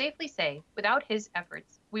think you could safely say, without his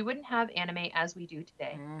efforts, we wouldn't have anime as we do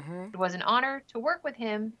today. It was an honor to work with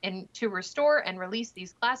him and to restore and release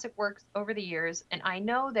these classic works over the years, and I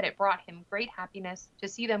know that it brought him great happiness to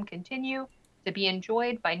see them continue to be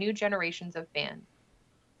enjoyed by new generations of fans.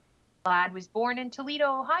 Ladd was born in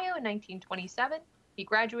Toledo, Ohio in 1927. He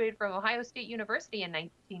graduated from Ohio State University in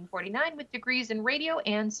 1949 with degrees in radio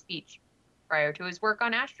and speech. Prior to his work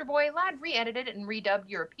on Astro Boy, Ladd re-edited and redubbed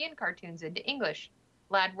European cartoons into English.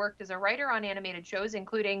 Ladd worked as a writer on animated shows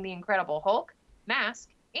including The Incredible Hulk, Mask,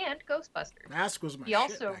 and Ghostbusters. Mask was my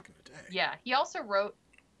shit back in the day. Yeah, he also wrote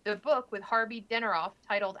the book with Harvey Deniroff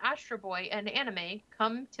titled Astro Boy and Anime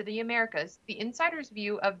Come to the Americas, the insider's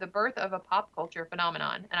view of the birth of a pop culture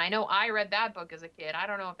phenomenon. And I know I read that book as a kid. I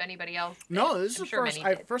don't know if anybody else did. No, this is the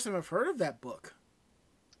first time I've heard of that book.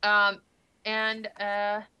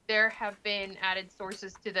 There have been added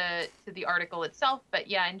sources to the article itself, but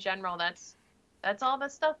yeah, in general, that's all the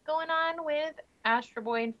stuff going on with Astro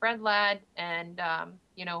Boy and Fred Ladd, and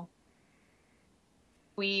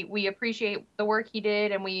we appreciate the work he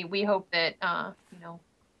did, and we hope that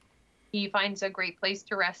he finds a great place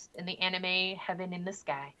to rest in the anime heaven in the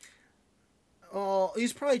sky. Oh,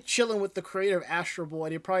 he's probably chilling with the creator of Astro Boy.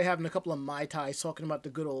 They're probably having a couple of Mai Tais talking about the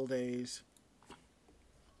good old days.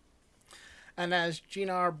 And as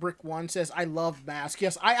Gina Brick One says, I love Mask.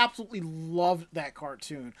 Yes, I absolutely loved that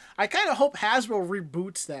cartoon. I kind of hope Hasbro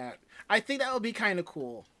reboots that. I think that would be kind of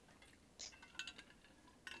cool.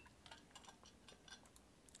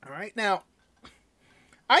 All right, now,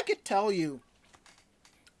 I could tell you,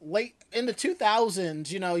 late in the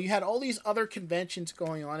 2000s, you had all these other conventions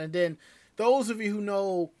going on, and then those of you who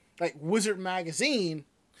know, like, Wizard Magazine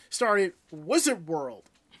started Wizard World.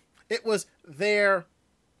 It was their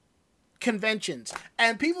conventions,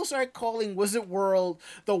 and people started calling Wizard World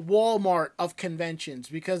the Walmart of conventions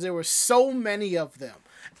because there were so many of them,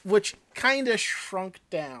 which kind of shrunk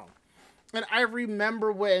down. And I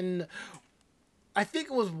remember when, I think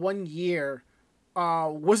it was one year,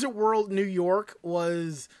 Wizard World New York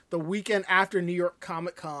was the weekend after New York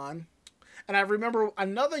Comic Con. And I remember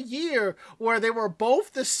another year where they were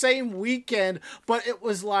both the same weekend, but it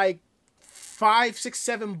was like 5, 6,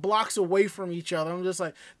 7 blocks away from each other. I'm just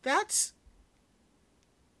like, that's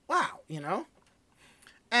wow,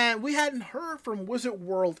 And we hadn't heard from Wizard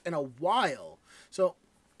World in a while. So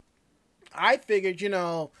I figured,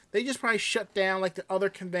 they just probably shut down like the other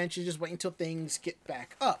conventions, just wait until things get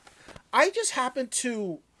back up. I just happened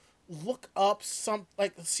to look up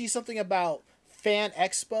see something about Fan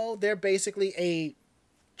Expo, they're basically a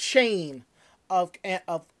chain of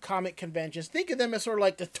comic conventions. Think of them as sort of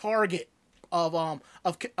like the Target of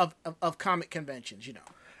comic conventions, you know.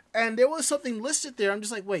 And there was something listed there. I'm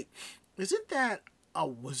just like, wait, isn't that a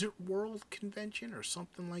Wizard World convention or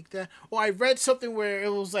something like that? Well, I read something where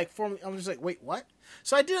it was like I'm just like, wait, what?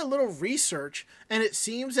 So I did a little research, and it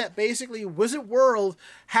seems that basically Wizard World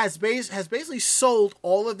has basically sold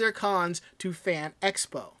all of their cons to Fan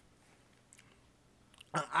Expo.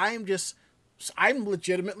 I'm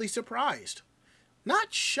legitimately surprised.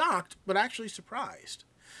 Not shocked, but actually surprised.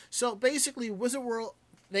 So basically, Wizard World,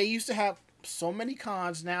 they used to have so many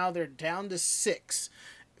cons. Now they're down to 6.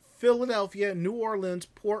 Philadelphia, New Orleans,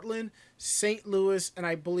 Portland, St. Louis, and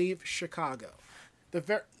I believe Chicago.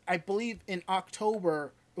 I believe in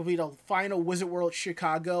October will be the final Wizard World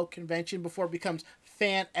Chicago convention before it becomes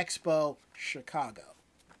Fan Expo Chicago.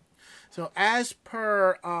 So as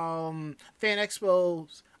per Fan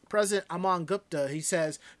Expo's President Aman Gupta, he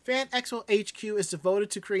says, Fan Expo HQ is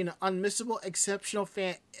devoted to creating unmissable, exceptional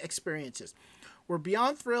fan experiences. We're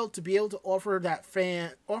beyond thrilled to be able to offer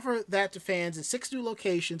that to fans in 6 new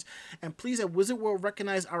locations, and pleased that Wizard World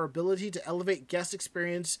recognize our ability to elevate guest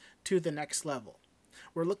experience to the next level.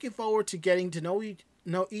 We're looking forward to getting to know each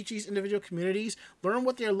of these individual communities, learn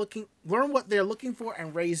what they're looking for,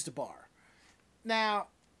 and raise the bar. Now,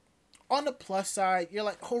 on the plus side, you're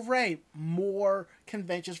like, hooray, more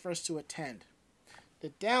conventions for us to attend. The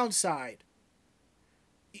downside,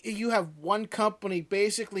 you have one company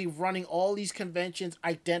basically running all these conventions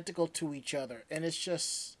identical to each other, and it's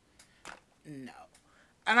just no.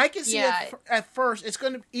 And I can see at first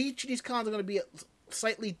each of these cons are going to be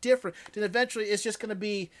slightly different. Then eventually it's just going to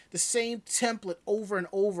be the same template over and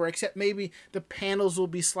over, except maybe the panels will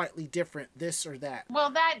be slightly different, this or that.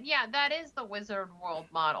 Well, that is the Wizard World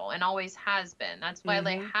model and always has been. That's why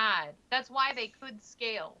that's why they could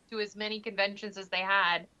scale to as many conventions as they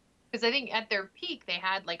had. Because I think at their peak they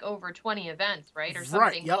had like over 20 events, right, or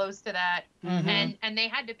something close to that, and they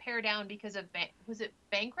had to pare down because of was it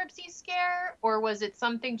bankruptcy scare, or was it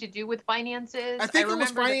something to do with finances? I think it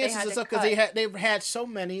was finances and stuff, because they had so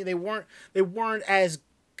many, they weren't as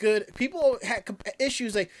good. People had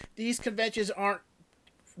issues like these conventions aren't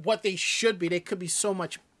what they should be. They could be so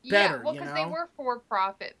much better. Yeah, well, because they were for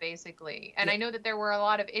profit basically, and I know that there were a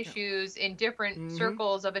lot of issues in different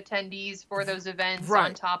circles of attendees for those events,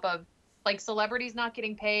 on top of like celebrities not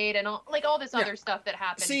getting paid and all this other stuff that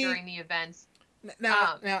happened during the events.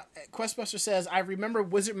 Now, Questbuster says, I remember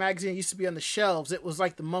Wizard Magazine used to be on the shelves. It was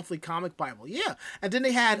like the monthly comic Bible. Yeah. And then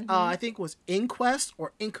they had, I think it was Inquest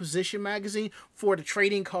or Inquisition Magazine for the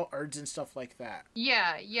trading cards and stuff like that.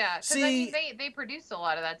 Yeah. Because I mean, they produce a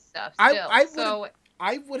lot of that stuff still.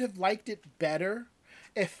 I would have liked it better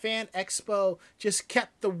if Fan Expo just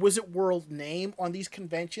kept the Wizard World name on these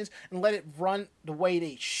conventions and let it run the way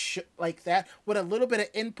they should, like that, with a little bit of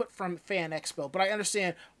input from Fan Expo. But I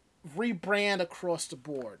understand, rebrand across the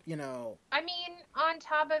board, you know. I mean, on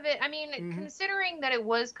top of it, considering that it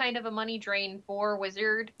was kind of a money drain for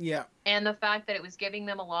Wizard, and the fact that it was giving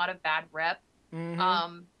them a lot of bad rep,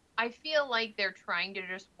 I feel like they're trying to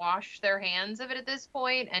just wash their hands of it at this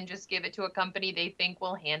point and just give it to a company they think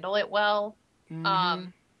will handle it well.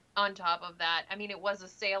 On top of that, I mean, it was a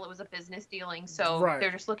sale, it was a business dealing, so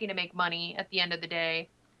they're just looking to make money at the end of the day.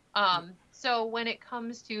 So when it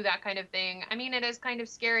comes to that kind of thing, I mean, it is kind of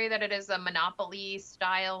scary that it is a monopoly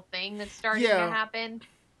style thing that's starting to happen.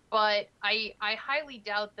 But I highly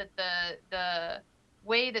doubt that the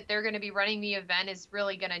way that they're going to be running the event is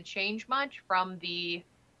really going to change much from the,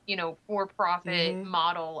 for-profit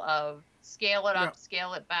model of scale it up,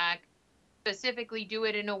 scale it back, specifically do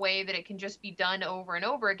it in a way that it can just be done over and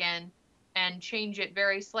over again and change it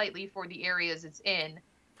very slightly for the areas it's in.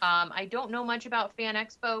 I don't know much about Fan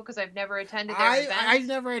Expo because I've never attended their events. I've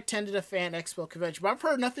never attended a Fan Expo convention, but I've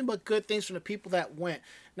heard nothing but good things from the people that went.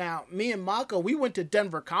 Now, me and Mako, we went to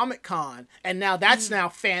Denver Comic Con, and now that's now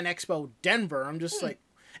Fan Expo Denver. I'm just like,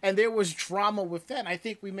 and there was drama with that. And I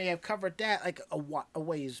think we may have covered that like a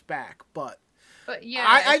ways back, but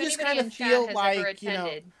yeah, I just kind of feel like,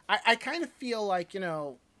 I kind of feel like, if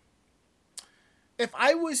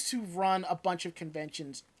I was to run a bunch of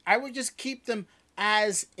conventions, I would just keep them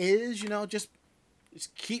as is, just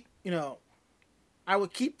keep, I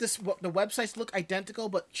would keep the websites look identical,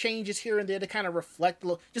 but changes here and there to kind of reflect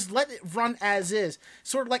just let it run as is,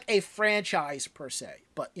 sort of like a franchise per se,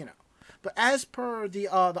 but But as per the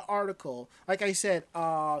article, like I said,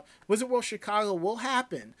 Wizard World Chicago will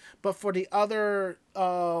happen, but for the other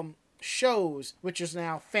shows, which is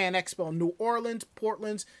now Fan Expo New Orleans,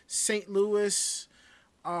 Portland, St. Louis,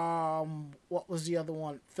 what was the other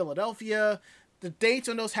one? Philadelphia. The dates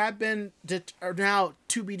on those are now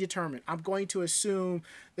to be determined. I'm going to assume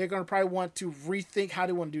they're going to probably want to rethink how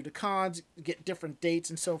they want to do the cons, get different dates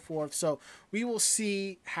and so forth. So we will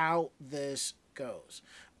see how this goes.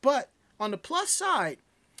 But on the plus side,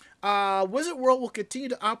 Wizard World will continue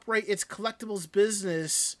to operate its collectibles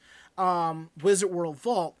business, Wizard World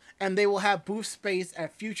Vault, and they will have booth space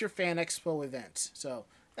at future Fan Expo events. So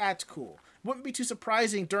that's cool. Wouldn't be too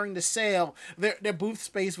surprising during the sale, their booth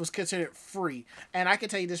space was considered free. And I can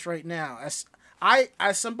tell you this right now, as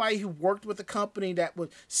somebody who worked with a company that would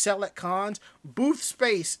sell at cons, booth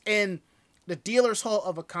space in the dealer's hall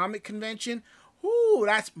of a comic convention, ooh,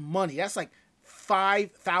 that's money. That's like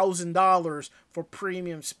 $5,000 for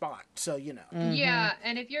premium spot. So, you know. Mm-hmm. Yeah,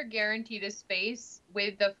 and if you're guaranteed a space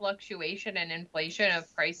with the fluctuation and inflation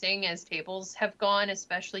of pricing as tables have gone,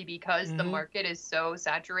 especially because the market is so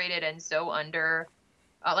saturated and so under,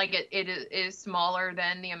 it is smaller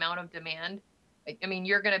than the amount of demand. I mean,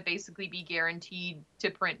 you're going to basically be guaranteed to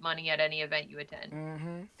print money at any event you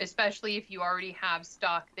attend, especially if you already have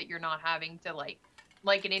stock that you're not having to like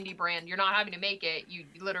an indie brand, you're not having to make it. You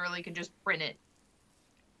literally can just print it.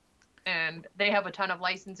 And they have a ton of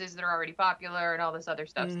licenses that are already popular and all this other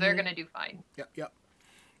stuff. So they're going to do fine. Yep.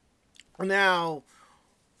 Now,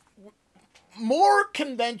 more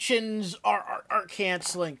conventions are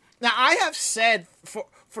canceling. Now, I have said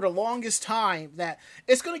for the longest time that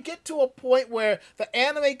it's going to get to a point where the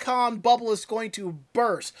Anime Con bubble is going to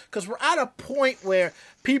burst. Because we're at a point where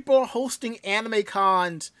people are hosting Anime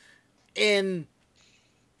Cons in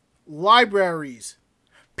libraries,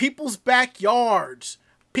 people's backyards,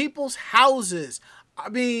 people's houses. I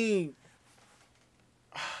mean,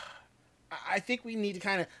 I think we need to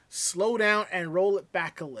kind of slow down and roll it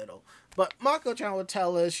back a little. But Mako-chan will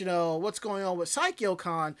tell us, what's going on with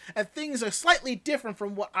Saikyo-con, and things are slightly different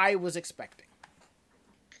from what I was expecting.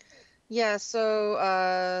 Yeah, so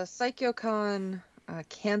Saikyo-con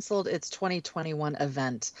canceled its 2021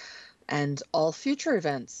 event and all future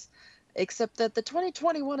events, except that the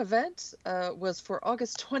 2021 event was for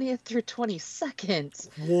August 20th through 22nd.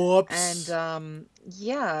 Whoops. And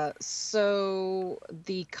so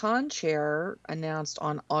the con chair announced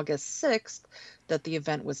on August 6th that the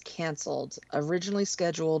event was canceled, originally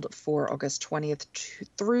scheduled for August 20th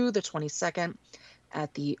through the 22nd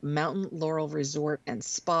at the Mountain Laurel Resort and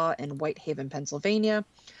Spa in Whitehaven, Pennsylvania.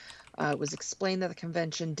 It was explained that the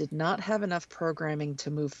convention did not have enough programming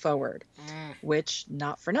to move forward, which,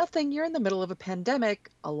 not for nothing, you're in the middle of a pandemic.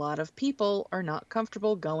 A lot of people are not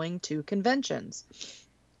comfortable going to conventions.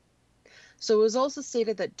 So it was also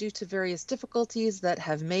stated that due to various difficulties that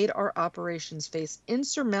have made our operations face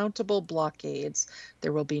insurmountable blockades,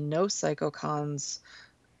 there will be no Psychocons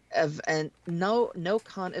and no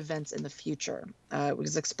con events in the future. It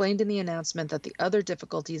was explained in the announcement that the other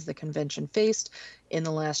difficulties the convention faced in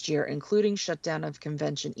the last year, including shutdown of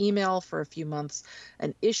convention email for a few months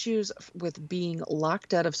and issues with being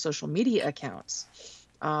locked out of social media accounts.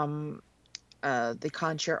 The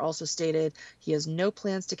con chair also stated he has no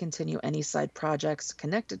plans to continue any side projects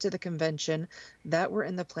connected to the convention that were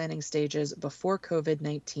in the planning stages before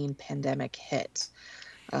COVID-19 pandemic hit.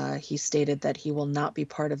 He stated that he will not be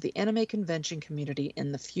part of the anime convention community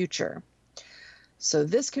in the future. So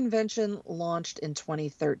this convention launched in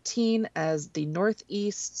 2013 as the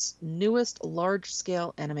Northeast's newest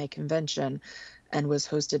large-scale anime convention and was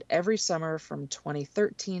hosted every summer from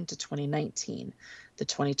 2013 to 2019. The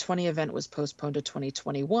 2020 event was postponed to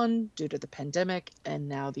 2021 due to the pandemic, and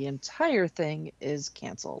now the entire thing is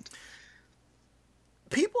canceled.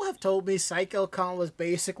 People have told me Psycho-Con was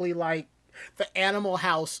basically like the Animal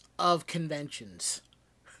House of conventions.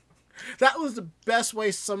 That was the best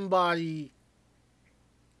way somebody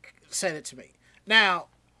said it to me. Now,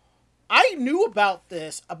 I knew about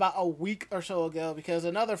this about a week or so ago because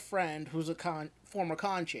another friend who's a former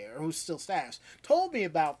con chair, who still staffs, told me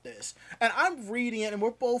about this. And I'm reading it and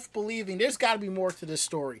we're both believing there's got to be more to this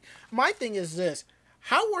story. My thing is this: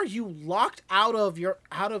 how are you locked out of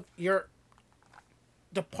your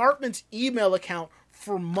department's email account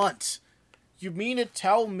for months? You mean to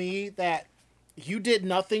tell me that you did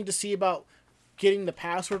nothing to see about getting the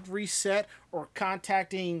password reset or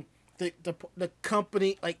contacting the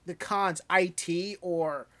company, like the con's IT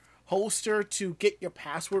or hoster, to get your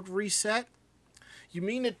password reset? You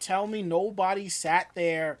mean to tell me nobody sat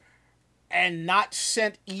there and not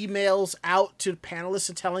sent emails out to panelists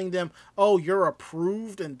and telling them, oh, you're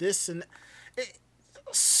approved and this and that?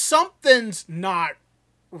 Something's not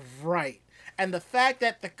right. And the fact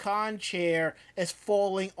that the con chair is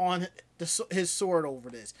falling on his sword over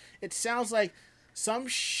this, it sounds like some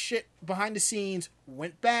shit behind the scenes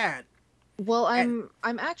went bad. Well, And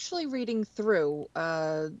I'm actually reading through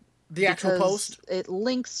the actual because post. it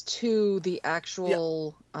links to the Yeah.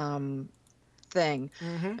 actual thing.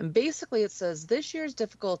 Mm-hmm. And basically it says this year's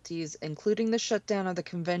difficulties, including the shutdown of the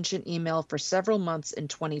convention email for several months in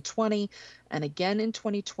 2020 and again in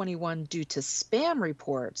 2021 due to spam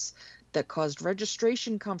reports that caused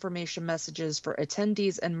registration confirmation messages for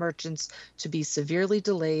attendees and merchants to be severely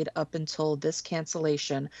delayed up until this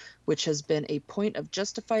cancellation, which has been a point of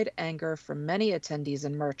justified anger for many attendees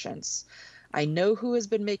and merchants. I know who has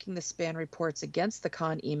been making the spam reports against the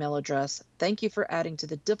con email address. Thank you for adding to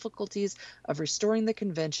the difficulties of restoring the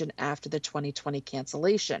convention after the 2020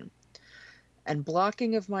 cancellation. And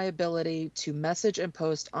blocking of my ability to message and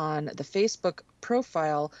post on the Facebook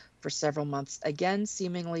profile for several months, again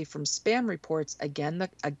seemingly from spam reports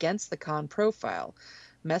against the con profile.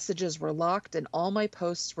 Messages were locked and all my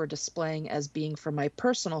posts were displaying as being from my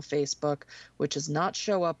personal Facebook, which does not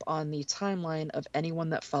show up on the timeline of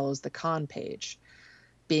anyone that follows the con page.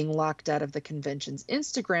 Being locked out of the convention's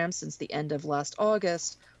Instagram since the end of last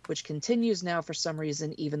August, which continues now for some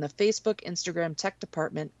reason even the Facebook Instagram tech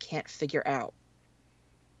department can't figure out.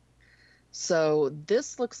 So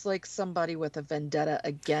this looks like somebody with a vendetta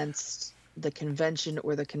against the convention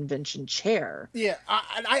or the convention chair. Yeah,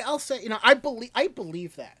 I'll say, I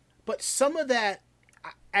believe that, but some of that,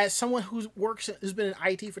 as someone who's been in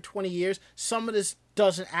IT for 20 years, some of this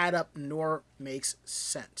doesn't add up nor makes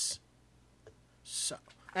sense. So,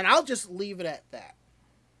 and I'll just leave it at that.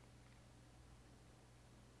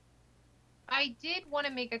 I did want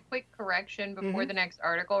to make a quick correction before the next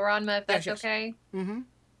article, Ranma, if that's okay. Mm-hmm.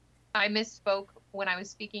 I misspoke when I was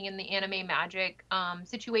speaking in the Anime Magic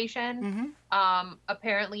situation. Mm-hmm.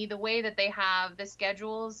 Apparently, the way that they have the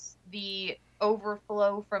schedules, the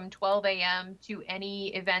overflow from 12 a.m. to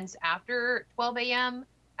any events after 12 a.m.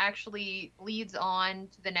 actually leads on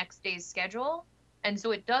to the next day's schedule. And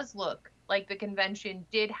so it does look like the convention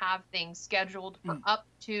did have things scheduled for up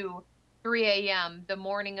to 3 a.m. the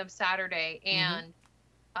morning of Saturday, and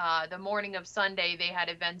the morning of Sunday they had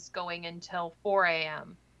events going until 4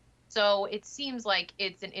 a.m. So it seems like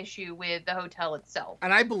it's an issue with the hotel itself.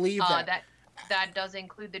 And I believe that. That does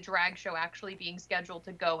include the drag show actually being scheduled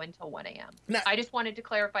to go until 1 a.m. Now, I just wanted to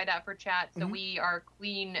clarify that for chat so we are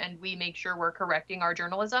clean and we make sure we're correcting our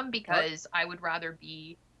journalism, because I would rather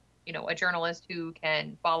be, a journalist who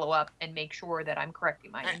can follow up and make sure that I'm correcting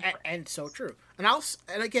my and so true. And I'll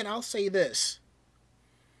say this.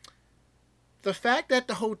 The fact that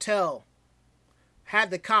the hotel had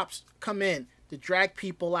the cops come in to drag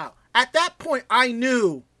people out, at that point I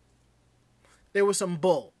knew there was some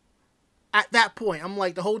bull. At that point, I'm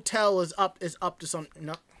like, the hotel is up to something.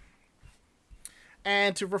 No.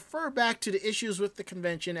 And to refer back to the issues with the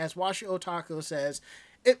convention, as Washi Otaku says,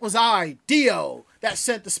 it was I, Dio, that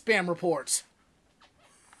sent the spam reports.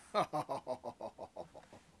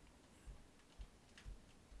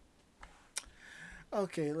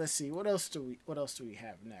 Okay, let's see. What else do we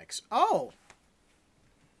have next? Oh.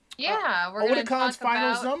 Yeah, we're going to talk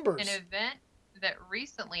finals about numbers. an event that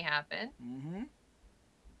recently happened. Mm-hmm.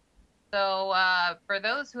 So for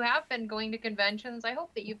those who have been going to conventions, I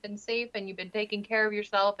hope that you've been safe and you've been taking care of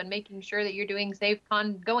yourself and making sure that you're doing safe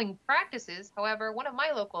going practices. However, one of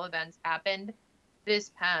my local events happened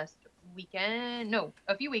this past weekend. No,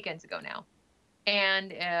 a few weekends ago now.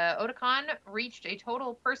 And Otakon reached a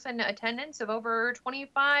total person attendance of over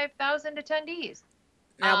 25,000 attendees.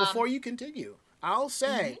 Now, before you continue, I'll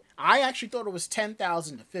say I actually thought it was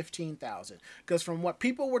 10,000 to 15,000, because from what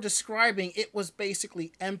people were describing, it was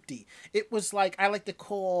basically empty. It was like, I like to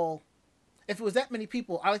call, if it was that many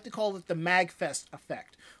people, I like to call it the MagFest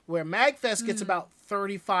effect, where MagFest gets about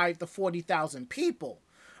 35 to 40,000 people,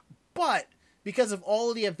 but because of all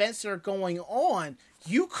of the events that are going on,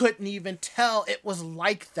 you couldn't even tell it was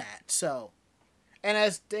like that. So, and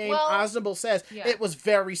as Dame Osnable says, it was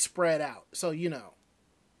very spread out. So,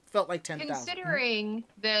 felt like 10,000. Considering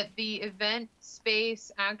that the event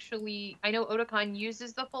space actually, I know Otakon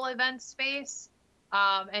uses the full event space,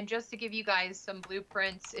 and just to give you guys some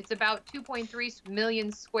blueprints, it's about 2.3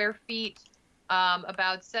 million square feet,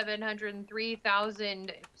 about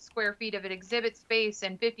 703,000 square feet of an exhibit space,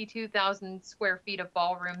 and 52,000 square feet of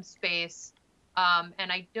ballroom space.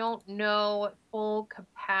 And I don't know full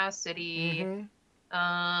capacity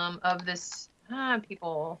of this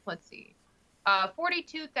people. Let's see.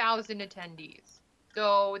 42,000 attendees.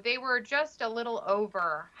 So they were just a little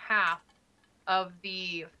over half of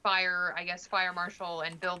the fire marshal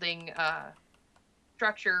and building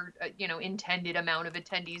structure, intended amount of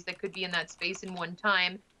attendees that could be in that space in one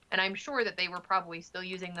time. And I'm sure that they were probably still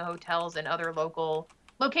using the hotels and other local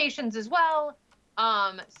locations as well.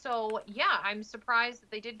 So yeah, I'm surprised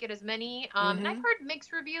that they did get as many. And I've heard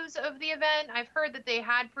mixed reviews of the event. I've heard that they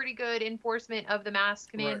had pretty good enforcement of the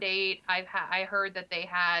mask mandate. I heard that they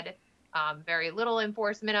had very little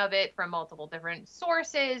enforcement of it from multiple different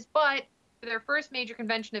sources, but for their first major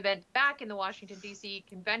convention event back in the Washington, D.C.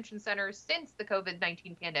 Convention Center since the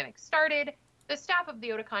COVID-19 pandemic started, the staff of the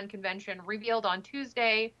Otakon convention revealed on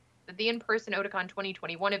Tuesday that the in-person Otakon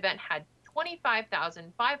 2021 event had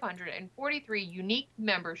 25,543 unique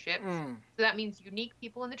memberships. So that means unique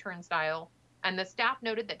people in the turnstile. And the staff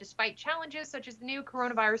noted that despite challenges such as the new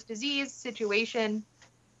coronavirus disease situation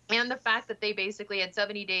and the fact that they basically had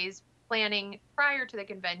 70 days planning prior to the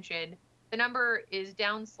convention, the number is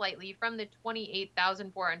down slightly from the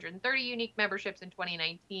 28,430 unique memberships in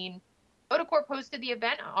 2019. Otacorp hosted the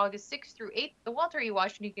event on August 6th through 8th at the Walter E.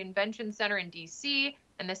 Washington Convention Center in D.C.,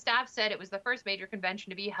 and the staff said it was the first major convention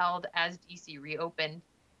to be held as D.C. reopened.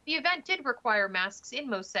 The event did require masks in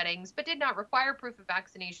most settings, but did not require proof of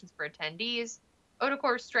vaccinations for attendees.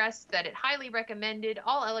 Otacorp stressed that it highly recommended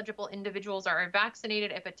all eligible individuals are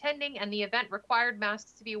vaccinated if attending, and the event required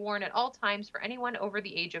masks to be worn at all times for anyone over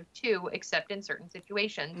the age of 2, except in certain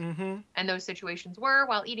situations. And those situations were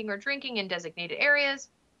while eating or drinking in designated areas,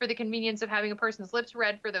 for the convenience of having a person's lips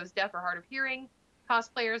read for those deaf or hard of hearing,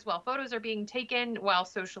 cosplayers while photos are being taken while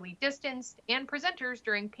socially distanced, and presenters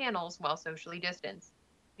during panels while socially distanced.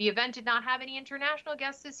 The event did not have any international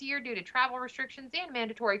guests this year due to travel restrictions and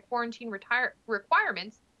mandatory quarantine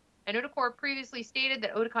requirements, and Otacorp previously stated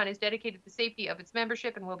that Otakon is dedicated to the safety of its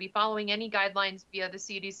membership and will be following any guidelines via the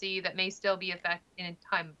CDC that may still be in effect in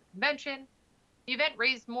time of the convention. The event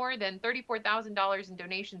raised more than $34,000 in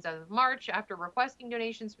donations as of March after requesting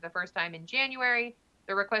donations for the first time in January.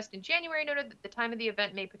 The request in January noted that the time of the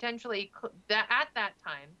event may potentially the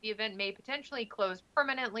event may potentially close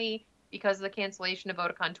permanently because of the cancellation of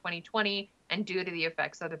Otakon 2020 and due to the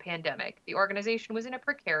effects of the pandemic. The organization was in a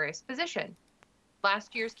precarious position.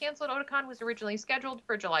 Last year's canceled Otakon was originally scheduled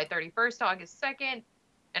for July 31st to August 2nd,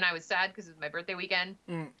 and I was sad because it was my birthday weekend,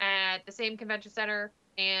 at the same convention center,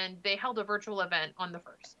 and they held a virtual event on the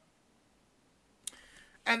 1st.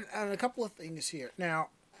 And a couple of things here. Now,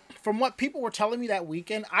 from what people were telling me that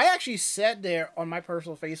weekend, I actually said there on my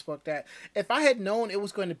personal Facebook that if I had known it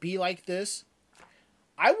was going to be like this,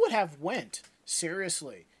 I would have went.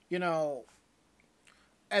 Seriously. You know,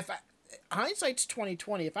 hindsight's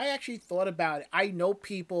 2020. If I actually thought about it, I know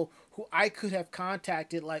people who I could have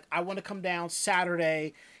contacted, like, I want to come down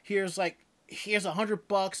Saturday. Here's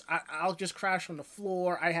 $100. I'll just crash on the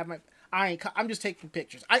floor. I'm just taking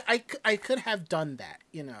pictures. I could have done that,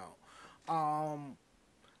 you know.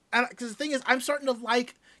 Because the thing is, I'm starting to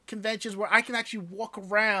like conventions where I can actually walk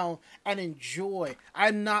around and enjoy.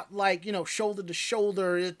 I'm not like, you know, shoulder to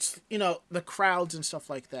shoulder. It's, you know, the crowds and stuff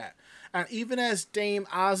like that. And even as Dame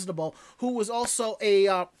Ozdable, who was also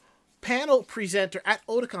a panel presenter at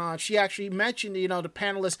Otakon, she actually mentioned, you know, the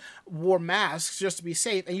panelists wore masks just to be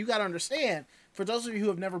safe. And you got to understand, for those of you who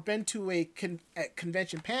have never been to a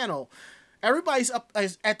convention panel, everybody's up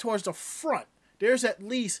towards the front. There's at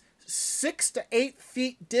least 6 to 8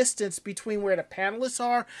 feet distance between where the panelists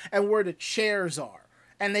are and where the chairs are.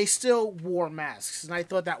 And they still wore masks. And I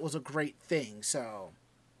thought that was a great thing, so.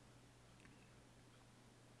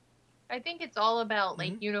 I think it's all about,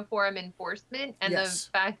 like, uniform enforcement and the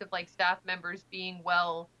fact of, like, staff members being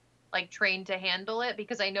well, like, trained to handle it.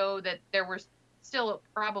 Because I know that there were still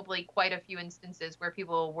probably quite a few instances where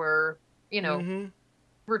people were, you know,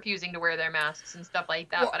 refusing to wear their masks and stuff like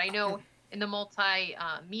that. Well, but I know in the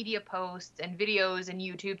multi-media posts and videos and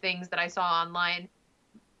YouTube things that I saw online,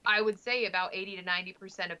 I would say about 80 to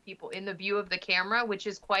 90% of people in the view of the camera, which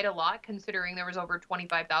is quite a lot considering there was over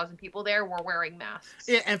 25,000 people there, were wearing masks.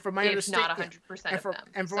 Yeah, and from my understanding, not 100% of them.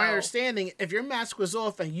 And from my understanding, if your mask was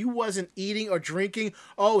off and you wasn't eating or drinking,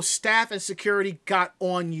 staff and security got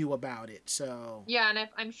on you about it. So yeah, and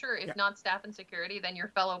I'm sure if not staff and security, then your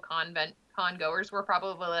fellow con goers were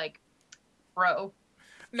probably like, bro.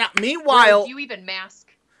 Now, meanwhile, do you even mask?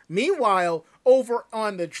 Meanwhile, over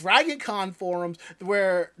on the Dragon Con forums,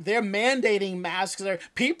 where they're mandating masks,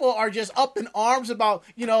 people are just up in arms about,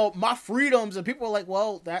 you know, my freedoms, and people are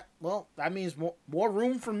like, that means more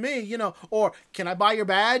room for me, you know, or can I buy your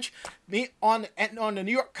badge? On the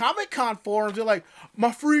New York Comic Con forums, they're like,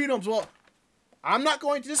 my freedoms. Well, I'm not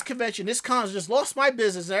going to this convention. This con's just lost my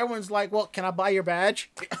business. And everyone's like, well, can I buy your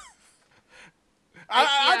badge?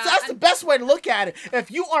 That's the best way to look at it.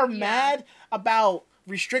 If you are mad about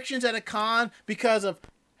restrictions at a con because of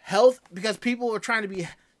health, because people are trying to be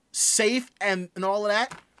safe and all of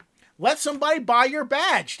that, let somebody buy your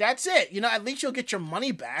badge. That's it. You know, at least you'll get your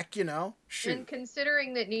money back, you know. Shoot. And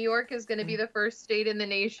considering that New York is going to be the first state in the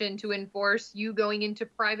nation to enforce you going into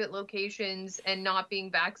private locations and not being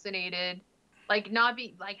vaccinated, like not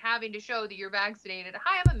be like having to show that you're vaccinated.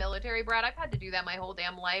 Hi, I'm a military brat. I've had to do that my whole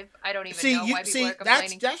damn life. I don't even know why people are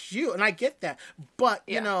complaining. That's you, and I get that. But,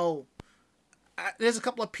 you know, there's a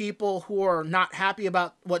couple of people who are not happy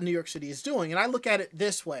about what New York City is doing, and I look at it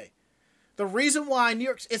this way. The reason why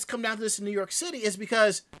it's come down to this in New York City is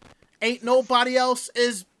because ain't nobody else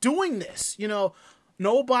is doing this. You know,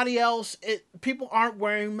 nobody else, people aren't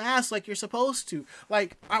wearing masks like you're supposed to.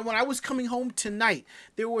 Like, when I was coming home tonight,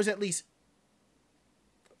 there was at least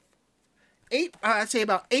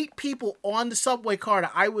about 8 people on the subway car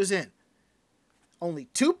that I was in. Only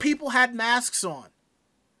 2 people had masks on.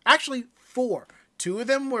 Actually, 4. 2 of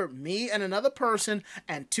them were me and another person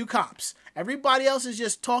and 2 cops. Everybody else is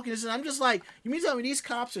just talking. And I'm just like, you mean to tell me these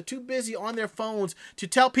cops are too busy on their phones to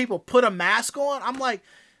tell people put a mask on? I'm like,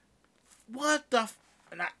 what the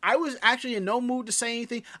and I was actually in no mood to say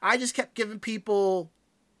anything. I just kept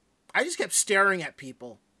staring at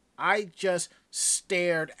people. I just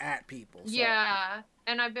stared at people. So. Yeah,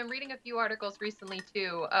 and I've been reading a few articles recently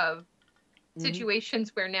too of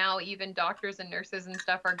situations where now even doctors and nurses and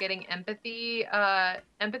stuff are getting empathy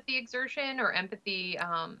exertion or empathy.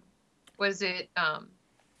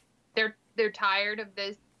 They're tired of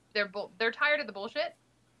this. They're tired of the bullshit,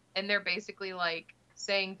 and they're basically like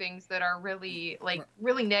saying things that are really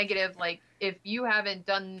really negative. Like, if you haven't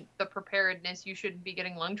done the preparedness, you shouldn't be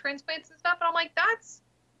getting lung transplants and stuff. And I'm like, that's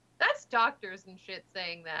doctors and shit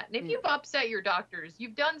saying that. And if you've upset your doctors,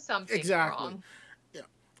 you've done something wrong. Yeah.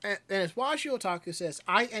 And as Washio Otaku says,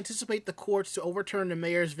 I anticipate the courts to overturn the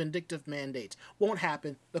mayor's vindictive mandates. Won't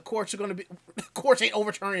happen. The courts ain't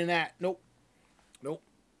overturning that. Nope.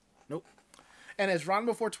 And as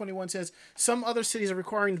Ronbo 421 says, some other cities are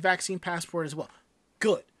requiring the vaccine passport as well.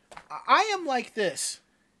 Good. I am like this.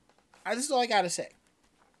 This is all I gotta say.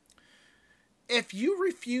 If you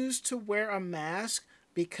refuse to wear a mask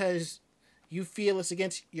because you feel it's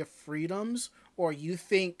against your freedoms, or you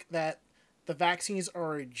think that the vaccines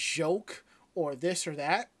are a joke, or this or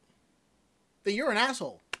that, then you're an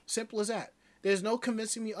asshole. Simple as that. There's no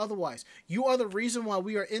convincing me otherwise. You are the reason why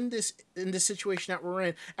we are in this situation that we're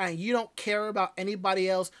in, and you don't care about anybody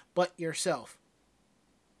else but yourself.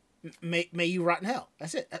 May you rot in hell.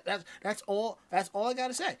 That's it. That's all I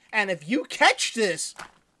gotta say. And if you catch this,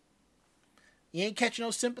 you ain't catching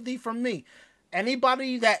no sympathy from me.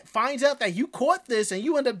 Anybody that finds out that you caught this and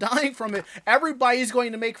you end up dying from it, everybody's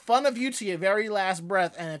going to make fun of you to your very last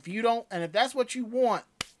breath. And if that's what you want,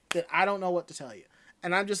 then I don't know what to tell you.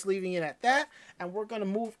 And I'm just leaving it at that. And we're going to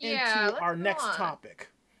move into our next topic.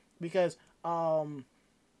 Because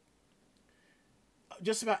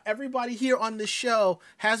just about everybody here on this show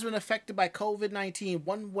has been affected by COVID-19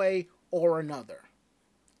 one way or another.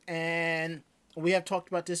 And we have talked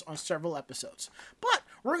about this on several episodes. But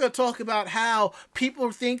we're going to talk about how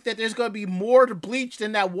people think that there's going to be more to Bleach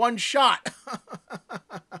than that one shot.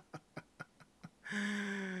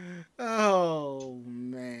 Oh,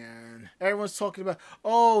 man. Everyone's talking about,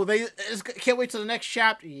 they can't wait till the next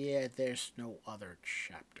chapter. Yeah, there's no other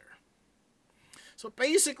chapter. So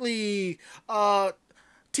basically,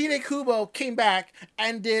 Tite Kubo came back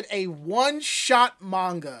and did a one-shot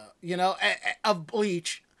manga, of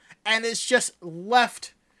Bleach. And it's just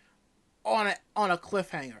left on a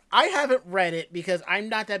cliffhanger. I haven't read it because I'm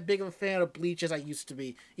not that big of a fan of Bleach as I used to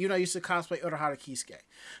be. Even though I used to cosplay Urahara Kisuke.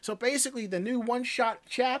 So basically, the new one-shot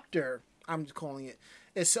chapter, I'm calling it,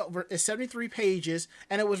 is 73 pages,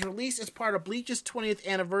 and it was released as part of Bleach's 20th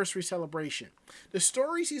anniversary celebration. The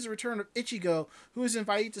story sees the return of Ichigo, who is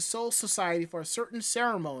invited to Soul Society for a certain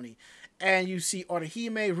ceremony. And you see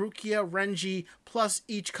Orihime, Rukia, Renji, plus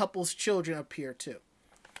each couple's children appear too.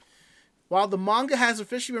 While the manga has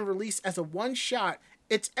officially been released as a one-shot,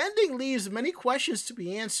 its ending leaves many questions to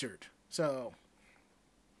be answered. So,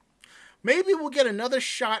 maybe we'll get another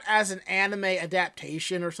shot as an anime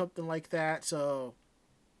adaptation or something like that. So,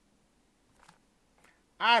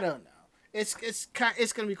 I don't know. It's going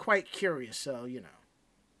to be quite curious, so,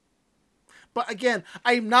 But again,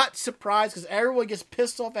 I'm not surprised because everyone gets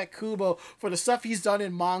pissed off at Kubo for the stuff he's done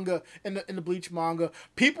in manga, in the Bleach manga.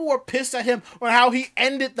 People were pissed at him on how he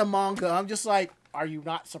ended the manga. I'm just like, are you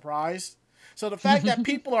not surprised? So the fact that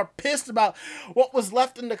people are pissed about what was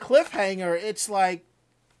left in the cliffhanger, it's like,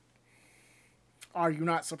 are you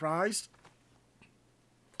not surprised?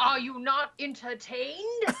 Are you not entertained?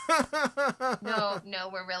 No,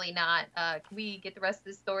 we're really not. Can we get the rest of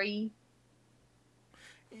the story?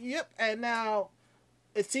 Yep, and now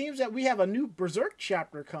it seems that we have a new Berserk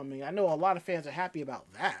chapter coming. I know a lot of fans are happy about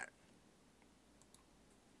that.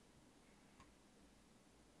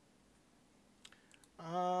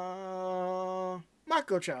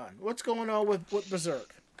 Mako-chan, what's going on with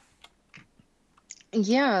Berserk?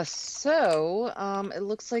 Yeah, so it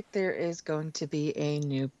looks like there is going to be a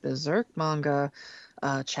new Berserk manga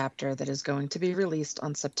chapter that is going to be released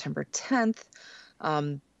on September 10th.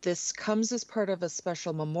 This comes as part of a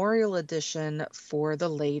special memorial edition for the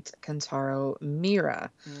late Kentaro Miura.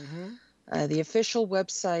 Mm-hmm. The official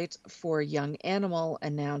website for Young Animal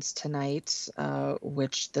announced tonight,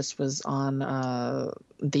 which this was on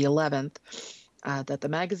the 11th, that the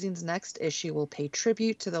magazine's next issue will pay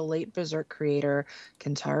tribute to the late Berserk creator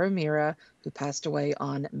Kentaro Miura, who passed away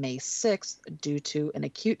on May 6th due to an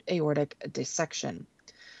acute aortic dissection.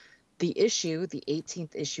 The issue, the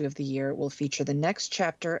 18th issue of the year, will feature the next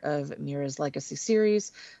chapter of Miura's Legacy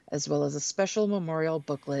series, as well as a special memorial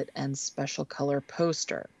booklet and special color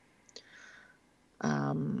poster.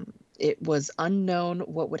 It was unknown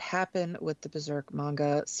what would happen with the Berserk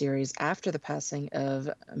manga series after the passing of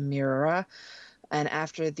Miura, and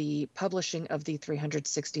after the publishing of the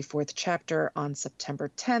 364th chapter on September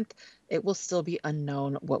 10th, it will still be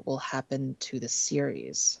unknown what will happen to the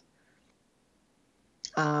series.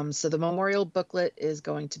 So the memorial booklet is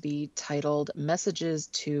going to be titled Messages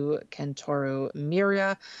to Kentaro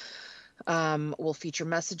Miura. Will feature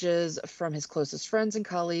messages from his closest friends and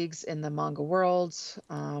colleagues in the manga world,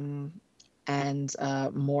 and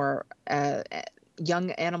more.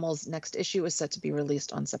 Young Animal's next issue is set to be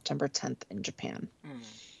released on September 10th in Japan.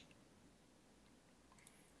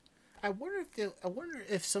 I wonder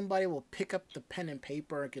if somebody will pick up the pen and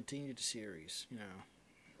paper and continue the series. You know,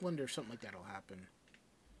 wonder if something like that will happen.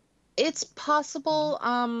 It's possible.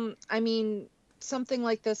 I mean, something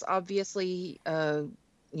like this, obviously,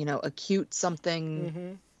 acute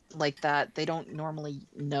something like that, they don't normally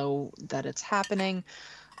know that it's happening.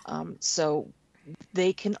 So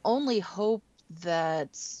they can only hope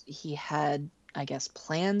that he had, I guess,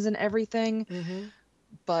 plans and everything.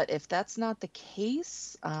 But if that's not the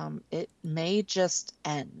case, it may just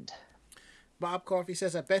end. Bob Coffey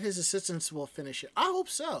says, I bet his assistants will finish it. I hope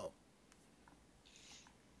so.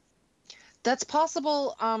 That's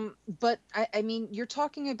possible, but I mean, you're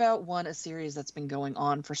talking about, one, a series that's been going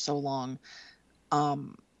on for so long,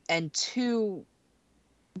 and two,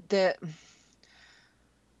 that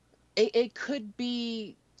it could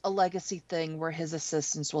be a legacy thing where his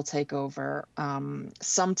assistants will take over.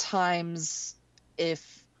 Sometimes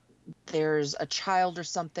if there's a child or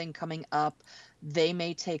something coming up, they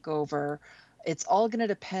may take over. It's all going to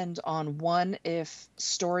depend on, one, if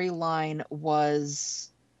storyline was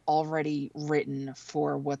already written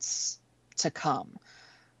for what's to come,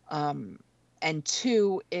 and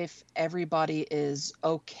two, if everybody is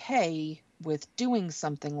okay with doing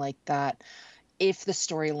something like that if the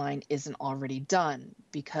storyline isn't already done,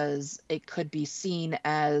 because it could be seen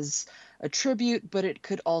as a tribute, but it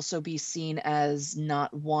could also be seen as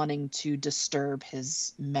not wanting to disturb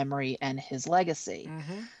his memory and his legacy.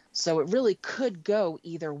 So it really could go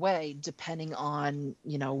either way, depending on,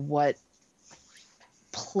 what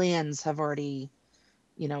plans have already,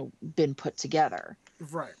 been put together.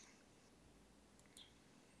 Right.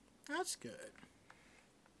 That's good.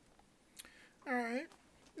 All right.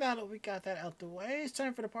 Now that we got that out the way, it's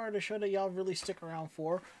time for the part of the show that y'all really stick around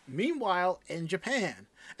for. Meanwhile, in Japan.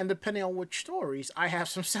 And depending on which stories, I have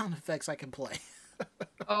some sound effects I can play.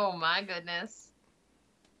 Oh my goodness.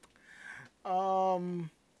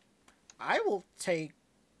 I will take...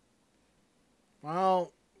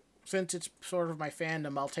 Well, since it's sort of my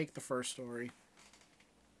fandom, I'll take the first story.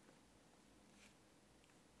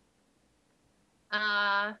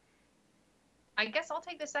 I guess I'll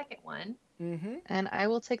take the second one. And I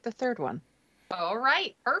will take the third one. All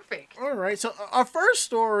right, perfect. All right, so our first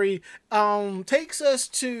story takes us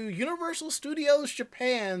to Universal Studios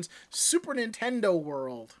Japan's Super Nintendo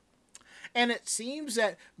world. And it seems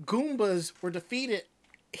that Goombas were defeated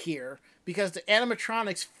here because the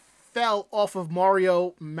animatronics fell off of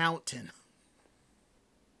Mario Mountain.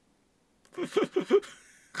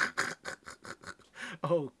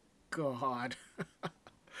 Oh, God.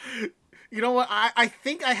 You know what? I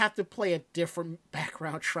think I have to play a different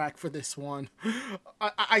background track for this one.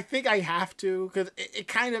 I think I have to, because it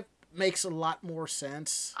kind of makes a lot more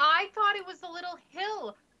sense. I thought it was a little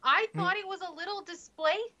hill. I thought it was a little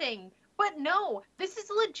display thing. But no, this is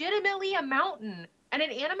legitimately a mountain. And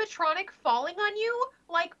an animatronic falling on you?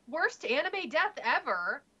 Like, worst anime death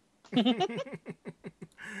ever.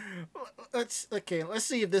 Let's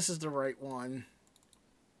see if this is the right one.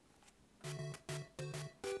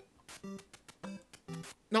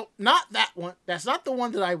 No, not that one. That's not the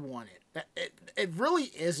one that I wanted. It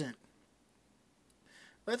really isn't.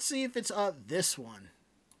 Let's see if it's this one.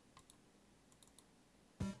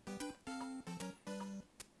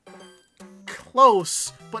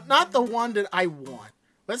 Close, but not the one that I want.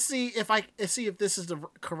 Let's see if this is the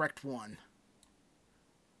correct one.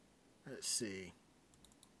 Let's see.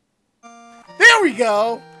 There we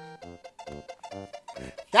go.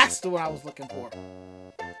 That's the one I was looking for.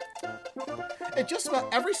 In just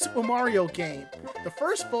about every Super Mario game, the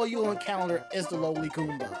first foe you'll encounter is the lowly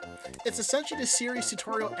Goomba. It's essentially the series'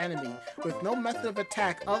 tutorial enemy, with no method of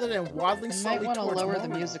attack other than waddling slowly towards Mario. You might want to lower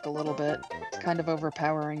the music a little bit. It's kind of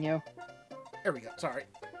overpowering you. There we go, sorry.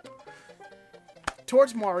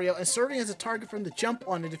 Towards Mario, and serving as a target for him to jump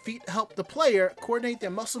on and defeat to help the player coordinate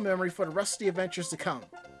their muscle memory for the rest of the adventures to come.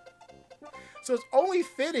 So it's only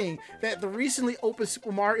fitting that the recently opened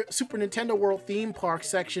Super Nintendo World theme park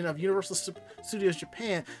section of Universal Studios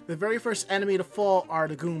Japan, the very first enemy to fall are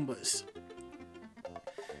the Goombas.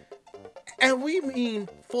 And we mean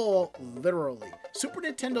fall literally. Super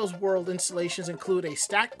Nintendo's World installations include a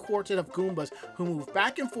stacked quartet of Goombas who move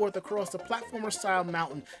back and forth across the platformer-style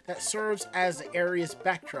mountain that serves as the area's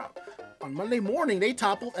backdrop. On Monday morning, they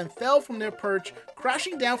toppled and fell from their perch,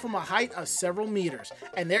 crashing down from a height of several meters.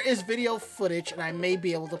 And there is video footage, and I may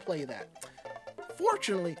be able to play that.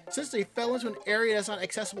 Fortunately, since they fell into an area that's not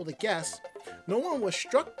accessible to guests, no one was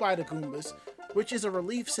struck by the Goombas, which is a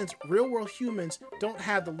relief since real-world humans don't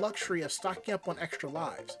have the luxury of stocking up on extra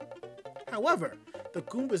lives. However, the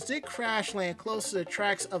Goombas did crash land close to the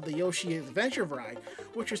tracks of the Yoshi Adventure ride,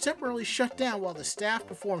 which was temporarily shut down while the staff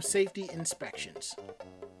performed safety inspections.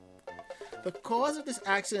 The cause of this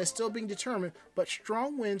accident is still being determined, but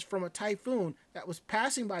strong winds from a typhoon that was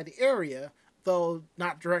passing by the area, though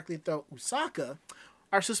not directly through Osaka,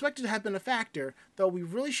 are suspected to have been a factor, though we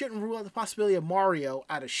really shouldn't rule out the possibility of Mario,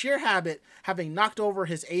 out of sheer habit, having knocked over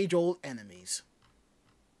his age-old enemies.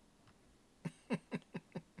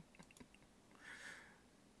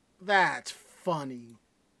 That's funny.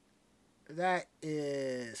 That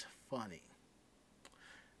is funny.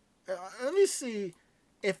 Let me see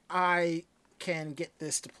if I can get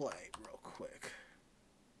this to play real quick.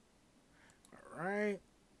 All right.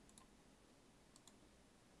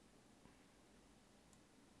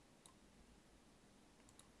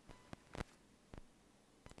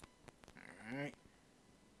 All right.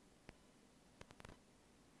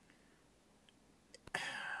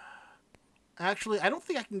 Actually, I don't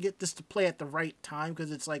think I can get this to play at the right time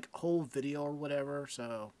because it's like whole video or whatever.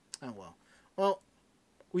 So, oh well. Well,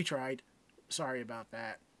 we tried. Sorry about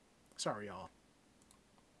that. Sorry, y'all.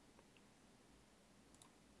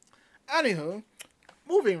 Anywho,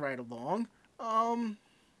 moving right along. Ichigo,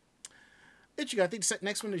 I think the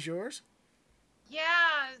next one is yours. Yeah,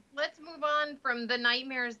 let's move on from the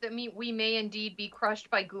nightmares that we may indeed be crushed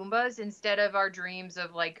by Goombas instead of our dreams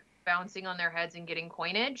of like bouncing on their heads and getting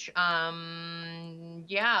coinage.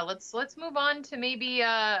 Yeah, let's move on to maybe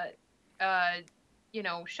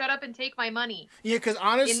shut up and take my money. Yeah, because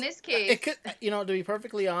honestly, in this case, it could, to be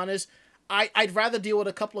perfectly honest, I'd rather deal with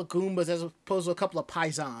a couple of Goombas as opposed to a couple of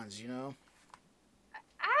Paisans,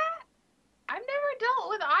 I've never dealt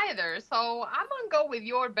with either, so I'm gonna go with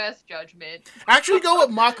your best judgment. Actually, go with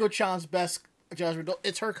Mako-chan's best judgment.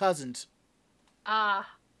 It's her cousins.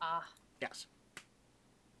 Yes.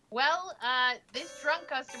 Well, this drunk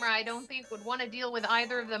customer I don't think would want to deal with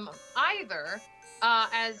either of them either,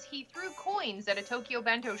 as he threw coins at a Tokyo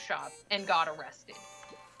bento shop and got arrested.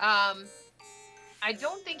 I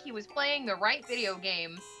don't think he was playing the right video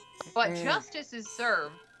game, but justice is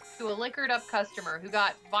served to a liquored up customer who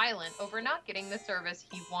got violent over not getting the service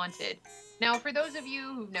he wanted. Now, for those of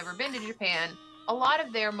you who've never been to Japan, a lot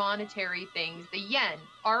of their monetary things, the yen,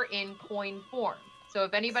 are in coin form. So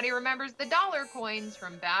if anybody remembers the dollar coins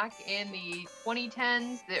from back in the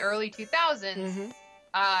 2010s, the early 2000s,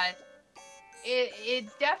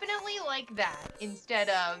 it's definitely like that instead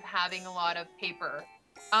of having a lot of paper.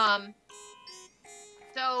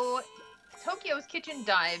 So Tokyo's Kitchen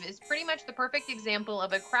Dive is pretty much the perfect example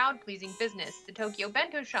of a crowd-pleasing business. The Tokyo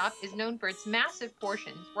Bento Shop is known for its massive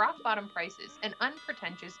portions, rock-bottom prices, and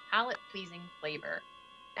unpretentious, palate-pleasing flavor.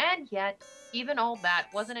 And yet, even all that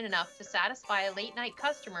wasn't enough to satisfy a late-night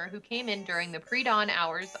customer who came in during the pre-dawn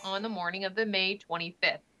hours on the morning of the May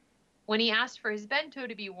 25th. When he asked for his bento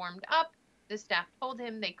to be warmed up, the staff told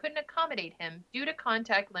him they couldn't accommodate him due to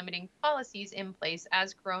contact-limiting policies in place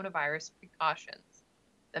as coronavirus precautions.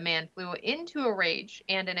 The man flew into a rage,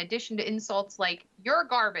 and in addition to insults like, "You're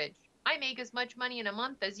garbage, I make as much money in a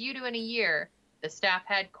month as you do in a year," the staff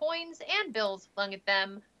had coins and bills flung at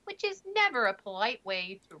them, which is never a polite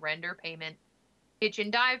way to render payment.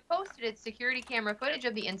 Kitchen Dive posted its security camera footage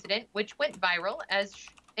of the incident, which went viral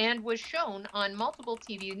and was shown on multiple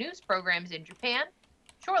TV news programs in Japan.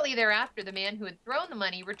 Shortly thereafter, the man who had thrown the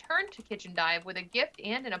money returned to Kitchen Dive with a gift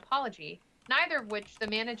and an apology, neither of which the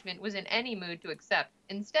management was in any mood to accept,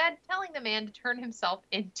 instead telling the man to turn himself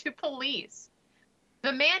into police.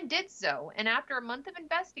 The man did so, and after a month of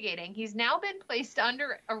investigating, he's now been placed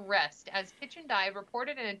under arrest, as Kitchen Dive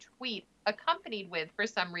reported in a tweet accompanied with, for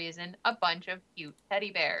some reason, a bunch of cute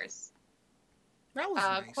teddy bears. That was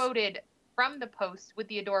nice. Quoted from the post with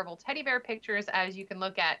the adorable teddy bear pictures, as you can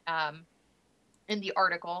look at in the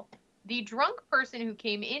article. The drunk person who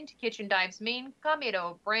came into Kitchen Dive's main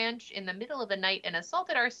Kamedo branch in the middle of the night and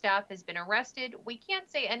assaulted our staff has been arrested. We can't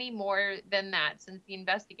say any more than that since the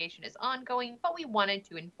investigation is ongoing, but we wanted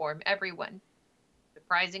to inform everyone.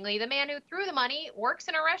 Surprisingly, the man who threw the money works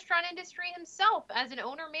in a restaurant industry himself as an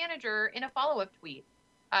owner-manager in a follow-up tweet.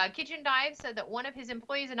 Kitchen Dive said that one of his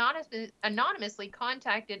employees anonymously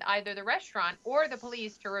contacted either the restaurant or the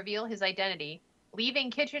police to reveal his identity,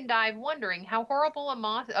 leaving Kitchen Dive wondering how horrible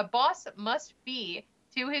a boss must be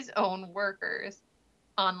to his own workers.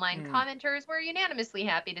 Online commenters were unanimously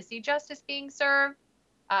happy to see justice being served,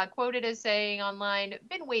 quoted as saying online,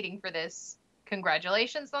 "Been waiting for this.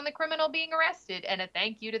 Congratulations on the criminal being arrested, and a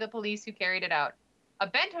thank you to the police who carried it out. A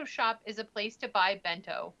bento shop is a place to buy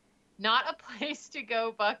bento, not a place to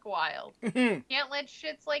go buck wild. Can't let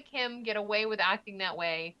shits like him get away with acting that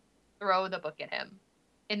way. Throw the book at him."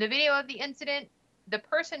 In the video of the incident, the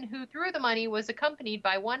person who threw the money was accompanied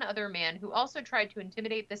by one other man who also tried to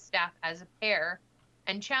intimidate the staff as a pair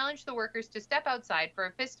and challenged the workers to step outside for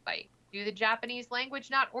a fist fight. Due to the Japanese language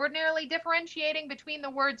not ordinarily differentiating between the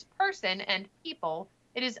words person and people,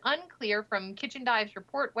 it is unclear from Kitchen Dive's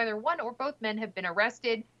report whether one or both men have been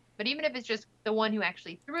arrested, but even if it's just the one who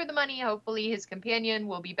actually threw the money, hopefully his companion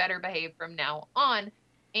will be better behaved from now on.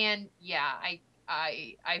 And yeah,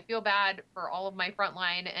 I feel bad for all of my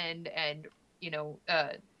frontline and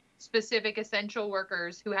specific essential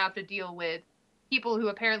workers who have to deal with people who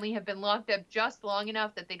apparently have been locked up just long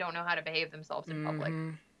enough that they don't know how to behave themselves in public.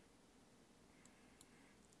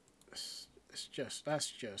 That's just,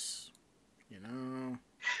 Questbuster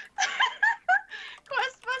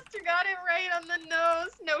got it right on the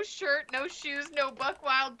nose. No shirt, no shoes, no buck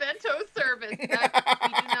wild bento service. We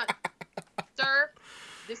do not, sir.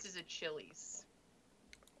 This is a Chili's.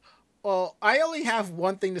 Well, I only have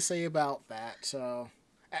one thing to say about that. So,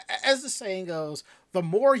 as the saying goes, the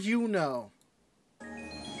more you know.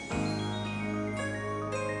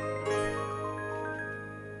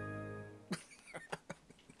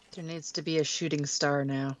 There needs to be a shooting star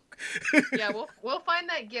now. Yeah, we'll find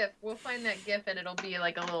that GIF. We'll find that GIF, and it'll be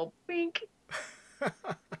like a little wink.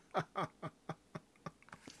 All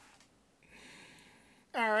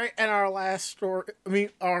right, and our last story.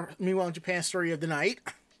 Our Meanwhile in Japan story of the night.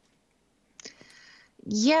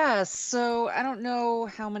 Yeah, so I don't know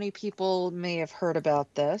how many people may have heard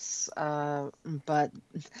about this, but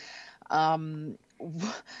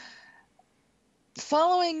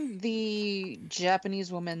following the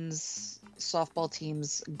Japanese women's softball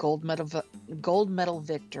team's gold medal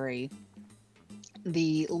victory,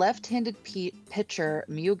 the left-handed pitcher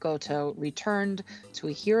Miyu Goto returned to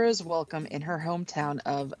a hero's welcome in her hometown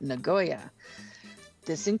of Nagoya.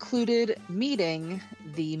 This included meeting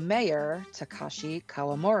the mayor, Takashi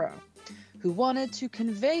Kawamura, who wanted to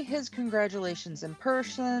convey his congratulations in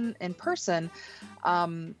person,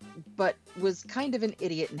 but was kind of an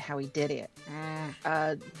idiot in how he did it.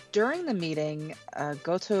 During the meeting,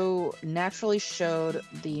 Goto naturally showed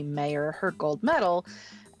the mayor her gold medal,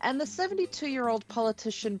 and the 72-year-old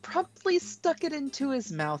politician promptly stuck it into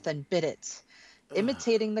his mouth and bit it,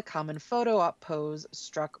 imitating the common photo op pose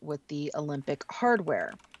struck with the Olympic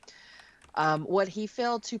hardware. What he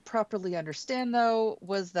failed to properly understand, though,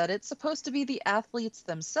 was that it's supposed to be the athletes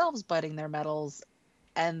themselves biting their medals,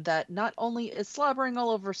 and that not only is slobbering all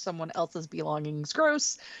over someone else's belongings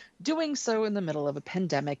gross, doing so in the middle of a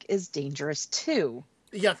pandemic is dangerous too.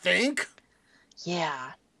 You think?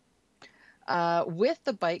 Yeah. With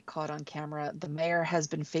the bite caught on camera, the mayor has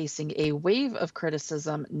been facing a wave of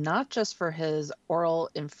criticism, not just for his oral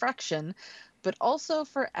infraction, but also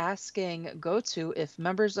for asking Goto if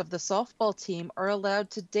members of the softball team are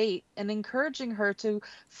allowed to date and encouraging her to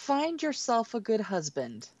find yourself a good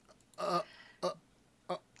husband.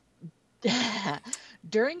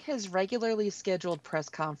 During his regularly scheduled press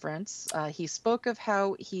conference, he spoke of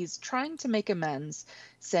how he's trying to make amends,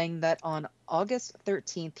 saying that on August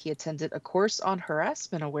 13th he attended a course on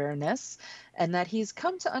harassment awareness, and that he's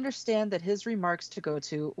come to understand that his remarks to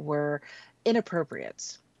Goto were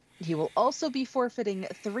inappropriate. He will also be forfeiting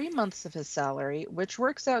 3 months of his salary, which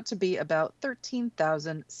works out to be about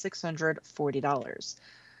 $13,640.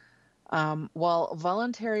 While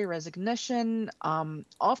voluntary resignation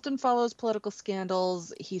often follows political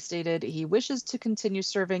scandals, he stated he wishes to continue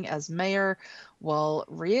serving as mayor while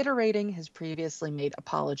reiterating his previously made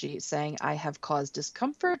apology, saying, "I have caused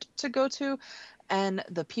discomfort to Goto and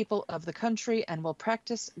the people of the country and will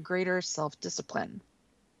practice greater self-discipline."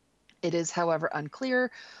 It is, however,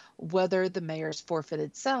 unclear whether the mayor's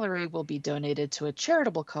forfeited salary will be donated to a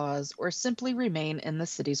charitable cause or simply remain in the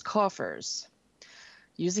city's coffers.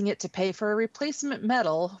 Using it to pay for a replacement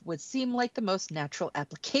medal would seem like the most natural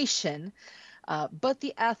application, but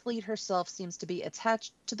the athlete herself seems to be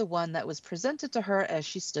attached to the one that was presented to her as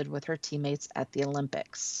she stood with her teammates at the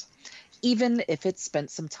Olympics, even if it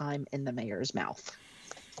spent some time in the mayor's mouth.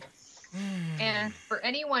 And for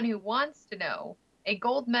anyone who wants to know, a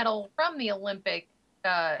gold medal from the Olympic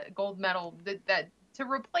gold medal that to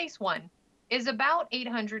replace one is about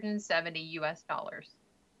 $870 US.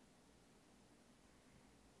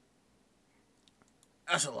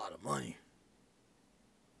 That's a lot of money.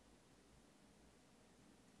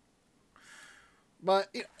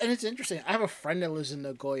 But, and it's interesting. I have a friend that lives in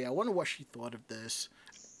Nagoya. I wonder what she thought of this.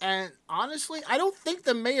 And honestly, I don't think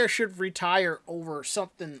the mayor should retire over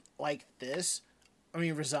something like this. I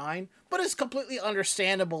mean, resign. But it's completely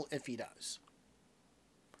understandable if he does.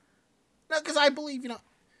 Because I believe,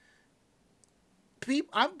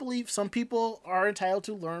 I believe some people are entitled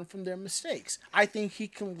to learn from their mistakes. I think he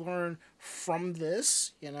can learn from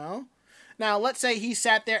this, Now, let's say he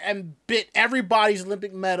sat there and bit everybody's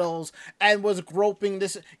Olympic medals and was groping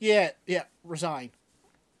this. Yeah, resign.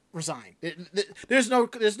 There's no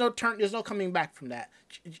coming back from that.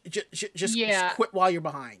 Just quit while you're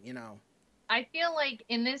behind, I feel like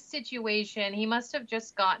in this situation, he must have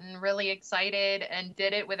just gotten really excited and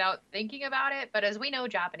did it without thinking about it. But as we know,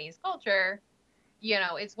 Japanese culture,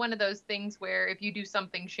 it's one of those things where if you do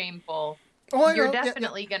something shameful, you're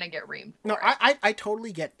definitely going to get reamed for it. I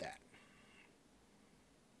totally get that.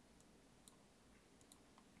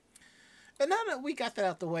 And now that we got that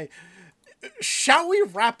out the way, shall we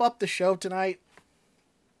wrap up the show tonight?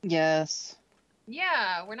 Yes.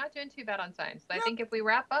 Yeah, we're not doing too bad on time. So I think if we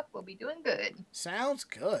wrap up, we'll be doing good. Sounds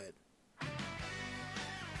good.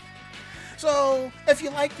 So, if you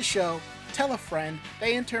like the show, tell a friend.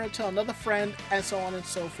 They in turn tell another friend, and so on and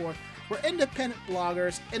so forth. We're independent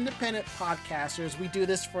bloggers, independent podcasters. We do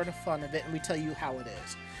this for the fun of it, and we tell you how it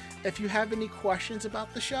is. If you have any questions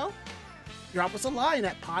about the show, drop us a line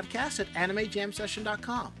at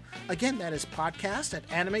podcast@animejamsession.com. Again, that is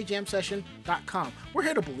podcast@animejamsession.com. We're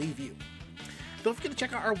here to believe you. Don't forget to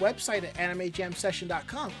check out our website at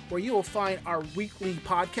animejamsession.com, where you will find our weekly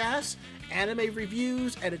podcasts, anime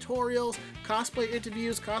reviews, editorials, cosplay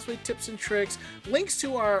interviews, cosplay tips and tricks, links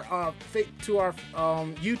to our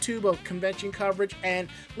YouTube of convention coverage, and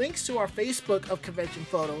links to our Facebook of convention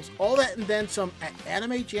photos. All that and then some at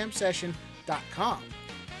animejamsession.com.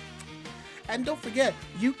 And don't forget,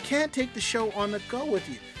 you can take the show on the go with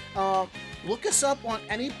you. Look us up on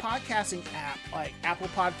any podcasting app like Apple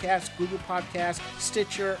Podcasts, Google Podcasts,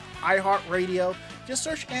 Stitcher, iHeartRadio. Just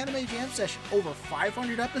search Anime Jam Session. Over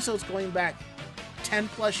 500 episodes going back 10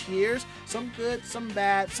 plus years. Some good, some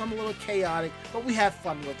bad, some a little chaotic, but we have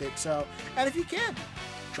fun with it. So, and if you can,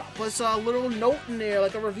 drop us a little note in there,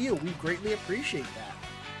 like a review. We greatly appreciate that.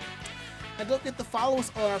 And don't forget to follow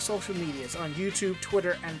us on our social medias on YouTube,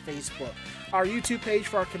 Twitter, and Facebook. Our YouTube page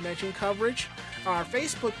for our convention coverage, our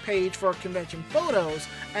Facebook page for our convention photos,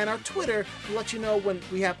 and our Twitter to let you know when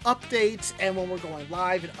we have updates and when we're going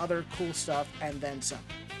live and other cool stuff, and then some.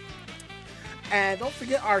 And don't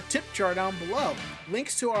forget our tip jar down below.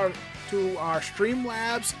 Links to our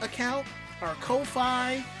Streamlabs account, our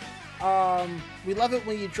Ko-Fi. We love it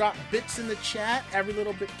when you drop bits in the chat. Every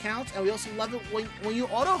little bit counts. And we also love it when you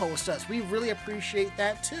auto-host us. We really appreciate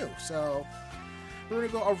that too. So we're going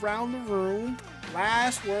to go around the room.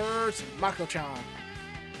 Last words, Mako-chan.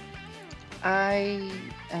 I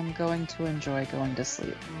am going to enjoy going to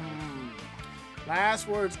sleep. Last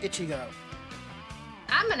words, Ichigo.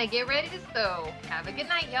 I'm going to get ready to sew. Have a good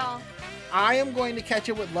night, y'all. I am going to catch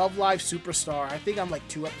up with Love Live Superstar. I think I'm like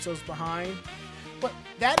 2 episodes behind. But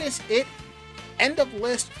that is it. End of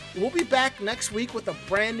list. We'll be back next week with a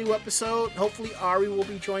brand new episode. Hopefully Ari will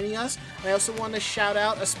be joining us. I also want to shout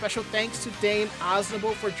out a special thanks to Dame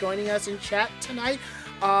Osnable for joining us in chat tonight.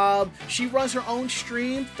 She runs her own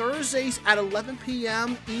stream Thursdays at 11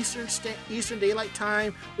 p.m. Eastern Daylight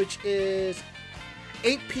Time, which is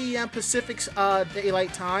 8 p.m. Pacific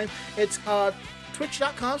Daylight Time. It's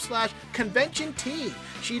twitch.com/convention-t.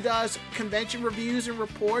 She does convention reviews and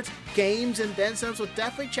reports, games, and then some, so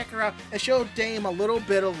definitely check her out and show Dame a little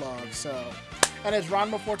bit of love. So, and as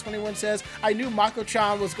Ranma421 says, I knew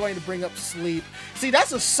Mako-chan was going to bring up sleep. See,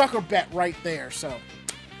 that's a sucker bet right there. So,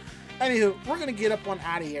 anywho, we're going to get up on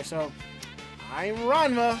out of here. So, I'm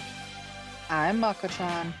Ranma. I'm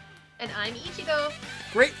Mako-chan. And I'm Ichigo.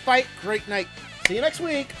 Great fight, great night. See you next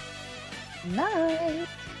week. Night.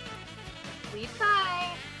 Sleep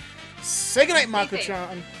tight. Say goodnight,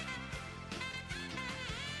 Mako-chan.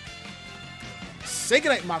 Say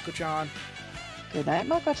goodnight, Mako-chan. Good night,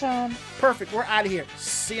 Mako-chan. Perfect. We're out of here.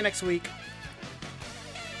 See you next week.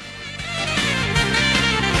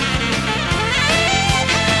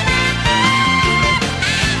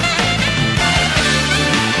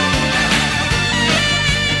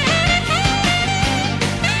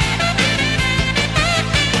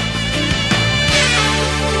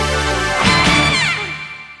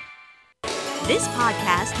 This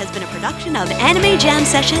podcast has been a production of Anime Jam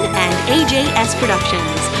Session and AJS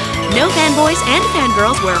Productions. No fanboys and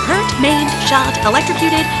fangirls were hurt, maimed, shot,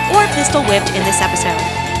 electrocuted, or pistol whipped in this episode.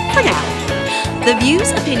 For now. The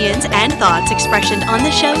views, opinions, and thoughts expressed on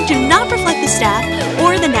the show do not reflect the staff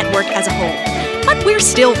or the network as a whole. But we're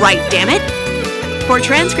still right, damn it! For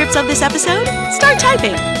transcripts of this episode, start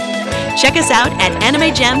typing. Check us out at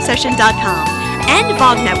animejamsession.com and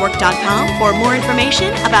vognetwork.com for more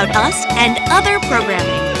information about us and other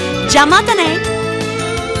programming. Jamatane!